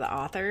credit to the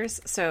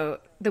authors. So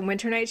the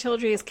Winter Night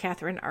Trilogy is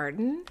Catherine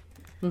Arden,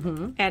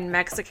 and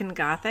Mexican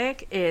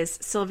Gothic is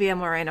Silvia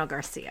Moreno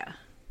Garcia.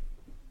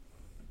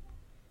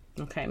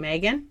 Okay,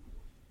 Megan?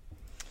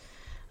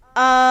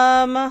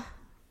 I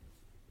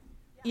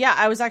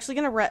was actually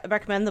going to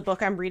recommend the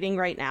book I'm reading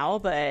right now,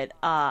 but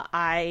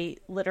I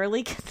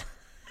literally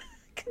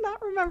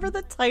cannot remember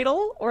the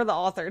title or the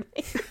author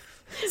name.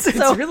 So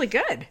it's really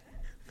good.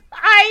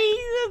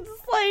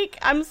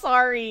 I'm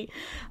sorry.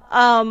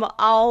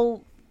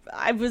 I've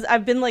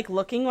been like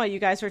looking while you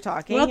guys were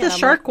talking. Well, the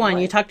shark one.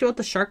 You talked about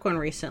the shark one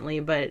recently,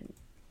 but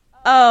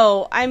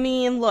oh, I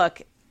mean,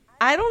 look,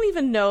 I don't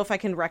even know if I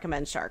can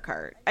recommend Shark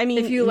Heart. I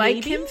mean, if you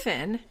like Kim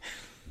Finn,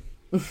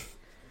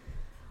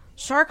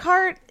 Shark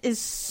Heart is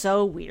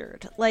so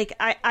weird. Like,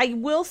 I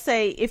will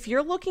say, if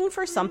you're looking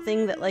for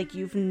something that like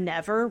you've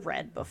never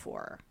read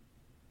before,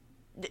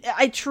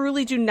 I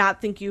truly do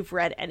not think you've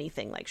read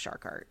anything like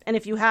Shark Heart. And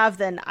if you have,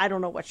 then I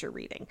don't know what you're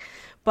reading.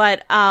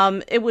 But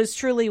it was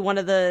truly one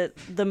of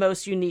the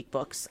most unique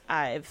books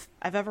I've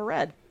ever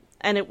read.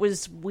 And it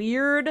was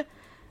weird.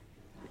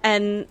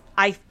 And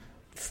I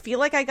feel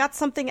like I got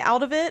something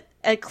out of it.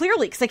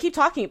 Clearly, because I keep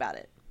talking about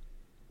it.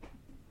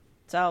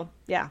 So,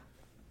 yeah.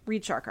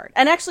 Read Shark Heart.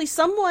 And actually,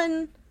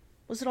 someone...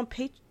 Was it on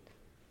page...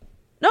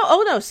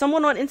 No,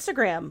 someone on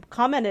Instagram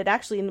commented,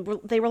 actually, and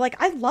they were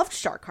like, I loved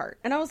Shark Heart.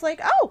 And I was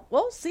like, oh,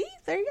 well, see?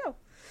 There you go.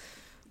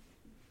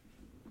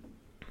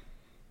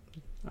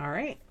 All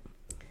right.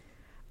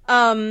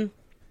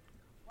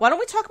 Why don't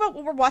we talk about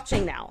what we're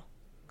watching now?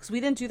 Because we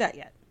didn't do that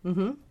yet.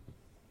 Mm-hmm.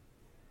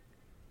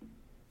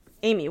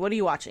 Amy, what are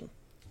you watching?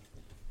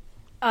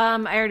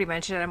 I already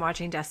mentioned it. I'm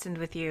watching Destined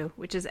with You,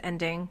 which is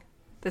ending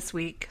this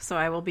week, so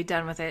I will be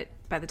done with it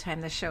by the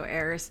time this show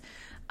airs.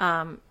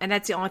 And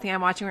that's the only thing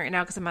I'm watching right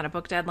now because I'm on a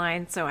book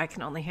deadline, so I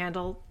can only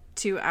handle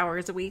 2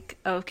 hours a week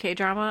of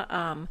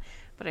K-drama.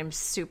 But I'm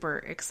super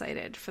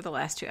excited for the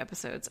last 2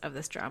 episodes of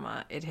this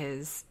drama. It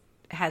has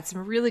had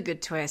some really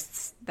good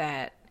twists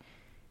that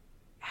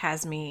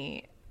has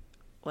me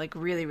like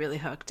really, really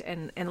hooked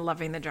and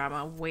loving the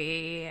drama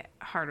way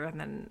harder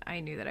than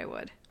I knew that I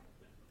would.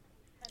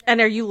 And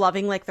are you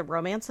loving like the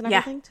romance and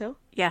everything too?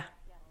 Yeah.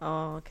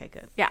 Oh, okay,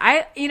 good.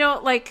 Yeah,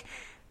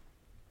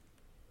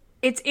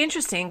 it's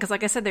interesting because,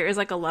 like I said, there is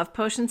like a love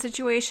potion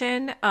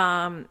situation,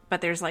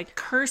 but there's like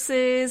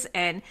curses,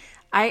 and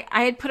I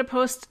had put a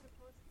post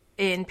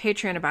in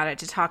Patreon about it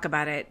to talk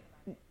about it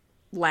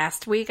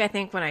last week, I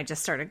think, when I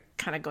just started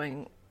kind of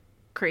going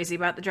crazy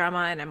about the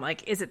drama, and I'm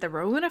like, is it the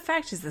Rowan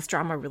effect? Is this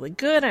drama really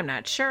good? I'm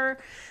not sure.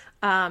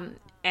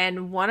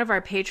 And one of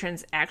our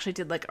patrons actually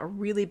did like a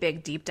really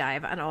big deep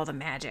dive on all the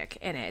magic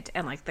in it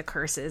and like the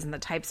curses and the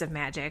types of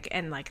magic.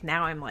 And like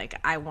now I'm like,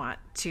 I want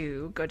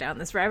to go down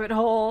this rabbit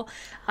hole.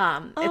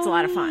 It's a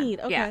lot of fun.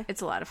 Okay. Yeah,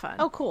 it's a lot of fun.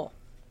 Oh, cool.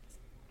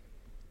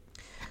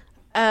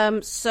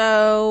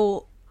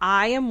 So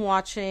I am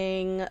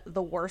watching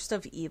The Worst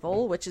of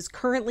Evil, which is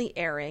currently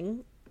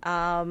airing.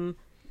 And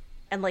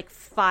like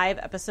 5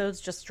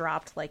 episodes just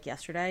dropped like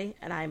yesterday,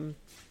 and I'm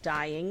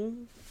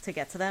dying to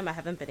get to them. I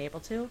haven't been able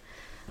to.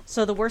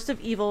 So The Worst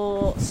of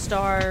Evil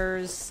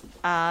stars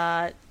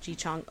Ji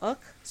Chang-wook.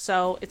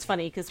 So it's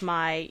funny because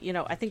I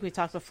think we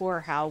talked before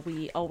how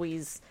we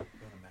always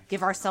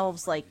give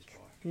ourselves like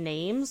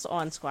names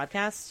on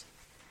Squadcast.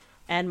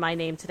 And my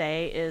name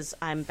today is,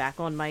 I'm back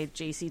on my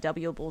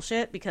JCW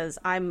bullshit because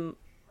I'm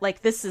like,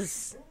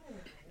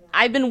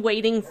 I've been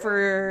waiting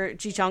for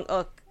Ji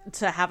Chang-wook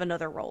to have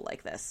another role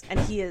like this. And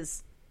he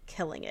is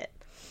killing it.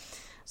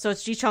 So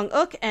it's Ji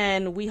Chang-wook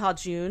and Wee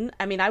Ha-jun.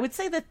 I mean, I would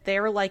say that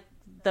they're like,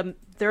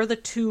 they're the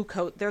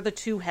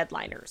two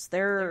headliners.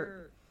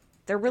 They're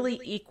really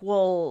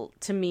equal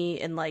to me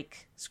in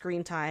like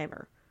screen time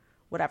or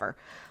whatever.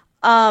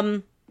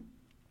 And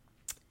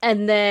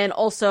then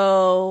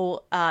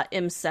also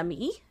Im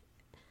Semi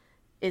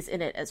is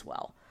in it as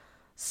well.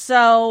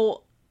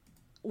 So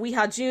Wee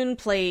Ha-jun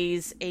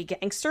plays a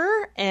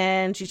gangster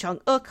and Ji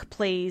Chang-wook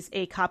plays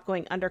a cop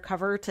going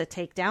undercover to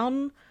take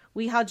down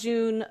Wee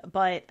Ha-jun,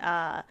 but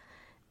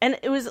and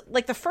it was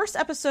like the first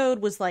episode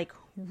was like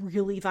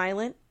really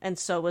violent, and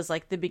so was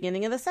like the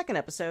beginning of the second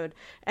episode,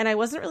 and I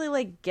wasn't really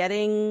like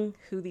getting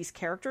who these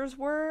characters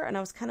were, and I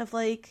was kind of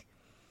like,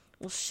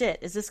 well shit,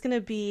 is this gonna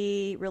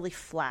be really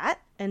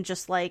flat and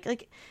just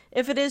like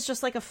if it is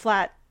just like a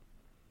flat,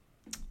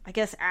 I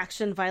guess,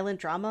 action violent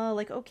drama,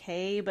 like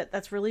okay, but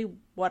that's really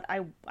what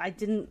I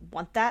didn't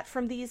want that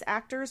from these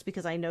actors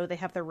because I know they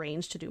have the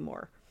range to do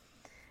more.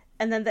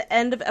 And then the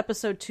end of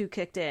episode 2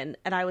 kicked in,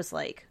 and I was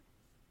like,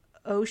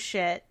 oh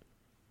shit,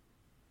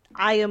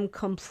 I am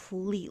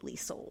completely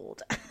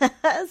sold.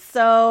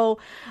 So,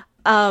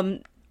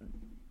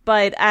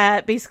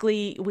 but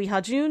basically, Wee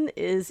Ha-jun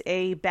is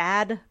a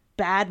bad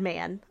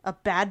man, a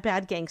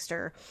bad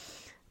gangster,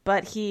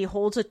 but he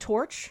holds a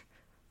torch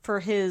for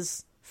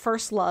his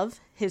first love,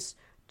 his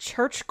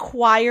church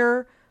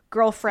choir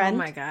girlfriend. Oh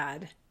my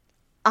God.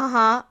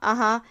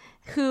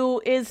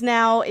 Who is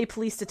now a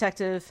police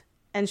detective,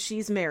 and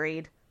she's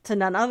married to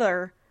none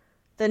other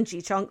than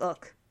Ji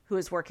Chong-uk, who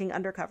is working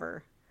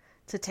undercover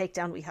to take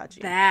down Wee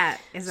Ha-ji.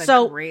 That is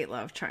a great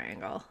love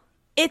triangle.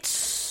 It's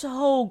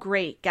so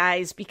great,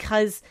 guys,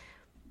 because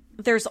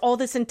there's all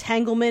this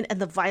entanglement and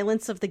the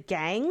violence of the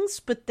gangs,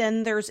 but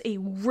then there's a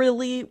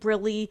really,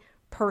 really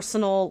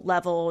personal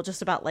level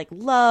just about like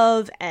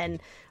love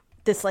and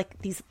this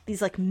like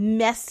these like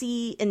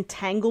messy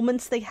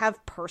entanglements they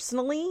have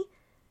personally.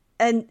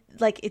 And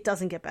like it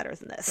doesn't get better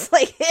than this.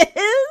 Like it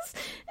is.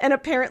 And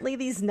apparently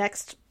these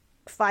next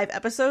 5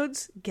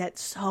 episodes get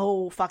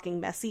so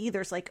fucking messy.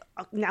 There's like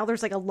now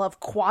there's like a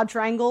love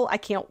quadrangle. I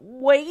can't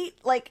wait.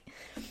 Like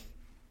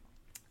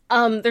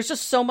there's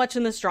just so much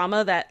in this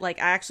drama that like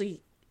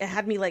it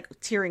had me like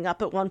tearing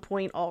up at one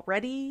point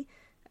already.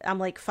 I'm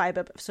like 5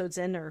 episodes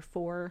in or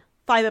 5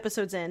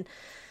 episodes in.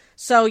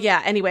 So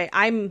yeah, anyway,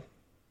 I'm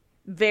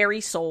very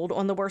sold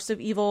on The Worst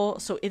of Evil.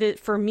 So it is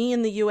for me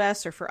in the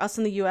US, or for us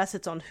in the US,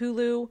 it's on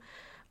Hulu.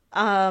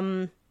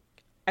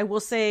 I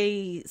will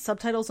say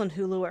subtitles on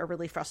Hulu are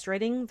really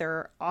frustrating.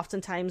 They're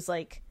oftentimes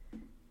like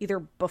either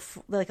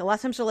before, like a lot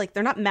of times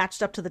they're not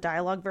matched up to the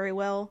dialogue very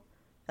well.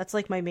 That's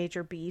like my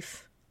major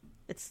beef.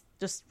 It's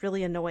just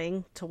really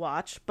annoying to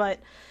watch. But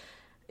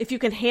if you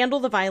can handle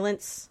the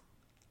violence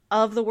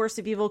of The Worst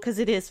of Evil, because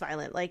it is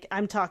violent, like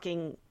I'm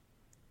talking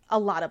a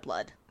lot of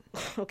blood.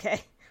 Okay.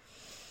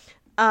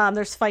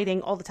 There's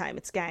fighting all the time.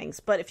 It's gangs.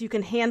 But if you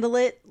can handle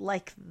it,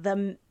 like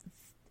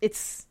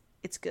it's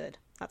good.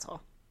 That's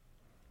all.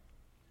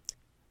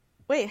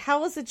 Wait,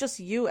 how is it just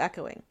you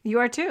echoing? You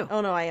are too.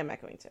 Oh no, I am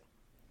echoing too.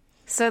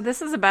 So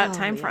this is about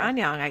time for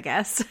Anyang, I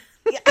guess.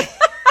 Yeah.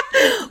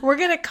 We're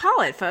going to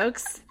call it,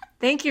 folks.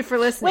 Thank you for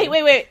listening.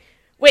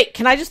 Wait,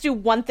 can I just do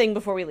one thing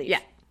before we leave? Yeah.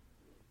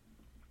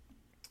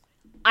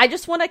 I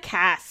just want to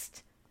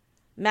cast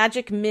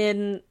Magic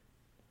Min.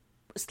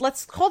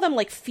 Let's call them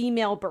like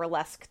female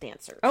burlesque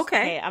dancers.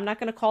 Okay. I'm not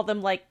going to call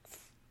them like,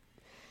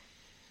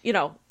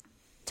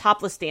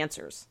 topless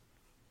dancers.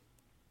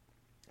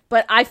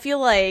 But I feel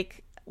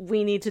like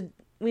we need to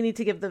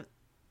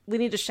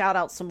shout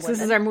out some women. So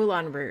this is our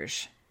Moulin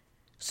Rouge.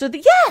 So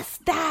yes,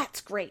 that's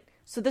great.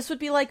 So this would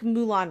be like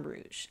Moulin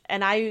Rouge.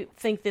 And I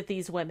think that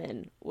these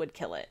women would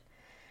kill it.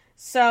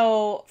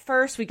 So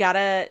first we got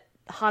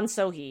Han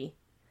So-hee.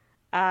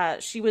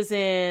 She was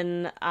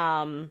in,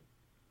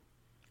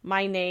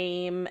 My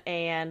Name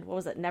and what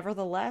was it?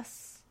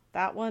 Nevertheless?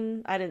 That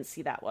one? I didn't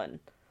see that one.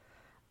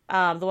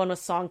 The one with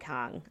Song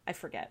Kang. I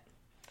forget.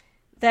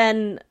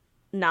 Then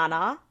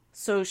Nana.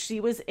 So she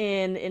was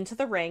in Into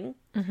the Ring.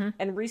 Mm-hmm.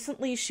 And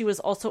recently she was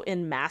also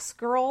in Mask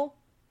Girl.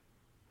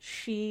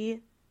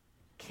 She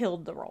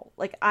killed the role.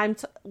 Like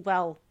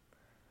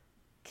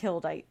killed,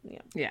 yeah.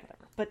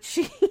 Whatever. But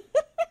she,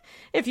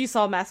 if you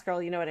saw Mask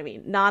Girl, you know what I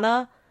mean.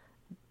 Nana,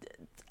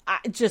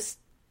 just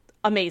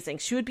amazing.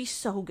 She would be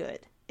so good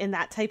in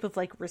that type of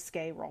like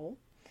risque role.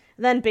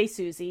 And then Bae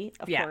Suzy,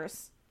 of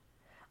course.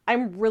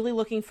 I'm really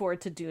looking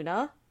forward to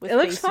Doona. It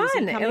looks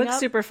fun. It looks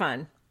super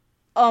fun.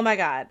 Oh my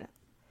God.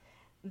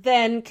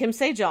 Then Kim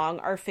Se-jong,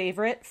 our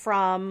favorite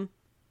from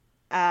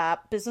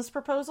Business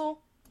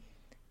Proposal.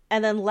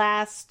 And then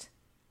last,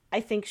 I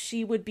think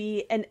she would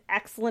be an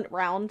excellent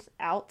round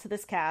out to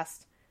this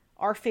cast.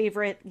 Our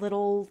favorite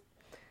little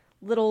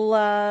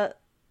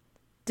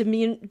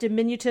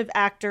diminutive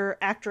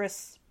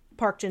actress,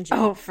 Park Jin-joo.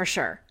 Oh, for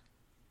sure.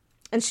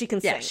 And she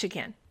can sing. Yeah, she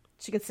can.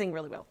 She can sing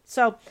really well.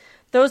 So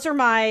those are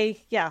my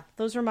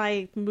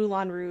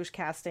Moulin Rouge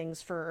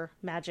castings for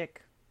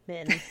Magic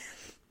Min.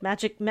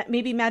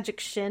 Maybe Magic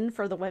Shin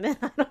for the women.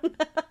 I don't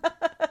know.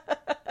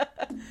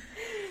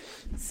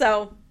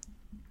 So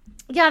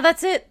yeah,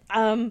 that's it.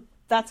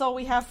 That's all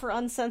we have for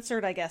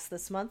Uncensored, I guess,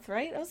 this month,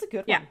 right? That was a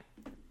good one.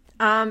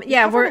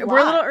 We're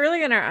a little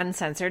early in our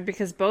Uncensored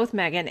because both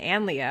Megan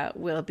and Leah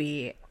will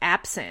be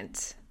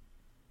absent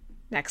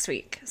next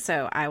week.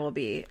 So when I will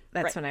be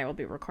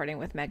recording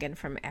with Megan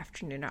from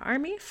Afternoona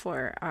Army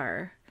for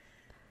our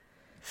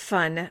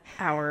fun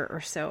hour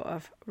or so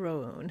of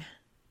Rowoon.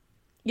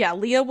 Yeah,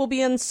 Leah will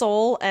be in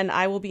Seoul and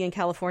I will be in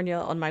California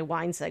on my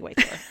wine segue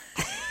tour.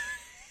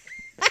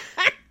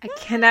 I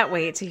cannot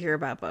wait to hear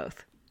about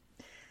both.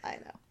 I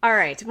know. All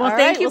right. Well,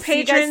 thank you,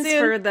 patrons,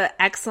 for the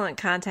excellent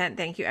content.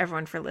 Thank you,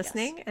 everyone, for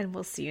listening. And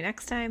we'll see you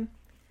next time.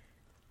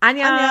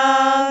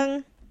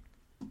 Annyeong.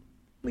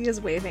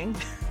 Leah's waving.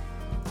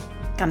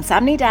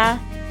 Kamsahamnida.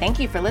 Thank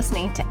you for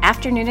listening to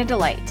Afternoona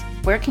Delight.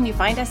 Where can you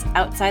find us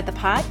outside the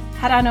pod?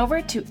 Head on over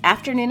to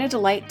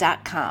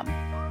afternoonadelight.com.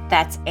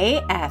 That's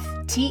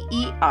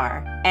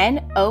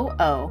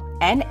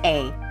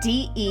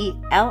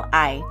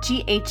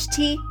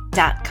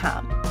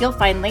AFTERNOONADELIGHT.com. You'll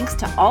find links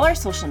to all our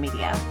social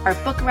media, our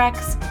book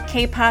recs,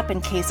 K-pop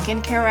and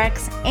K-skincare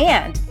recs,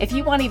 and if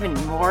you want even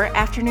more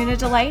Afternoona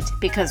Delight,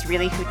 because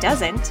really who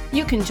doesn't,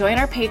 you can join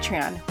our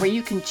Patreon, where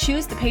you can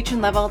choose the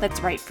patron level that's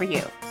right for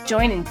you.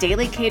 Join in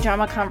daily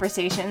K-drama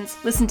conversations,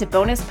 listen to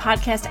bonus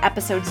podcast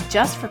episodes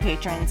just for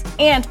patrons,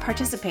 and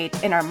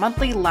participate in our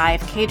monthly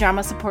live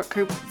K-drama support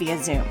group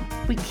via Zoom.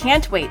 We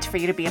can't wait for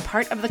you to be a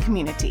part of the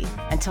community.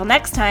 Until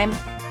next time,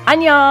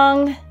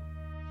 annyeong!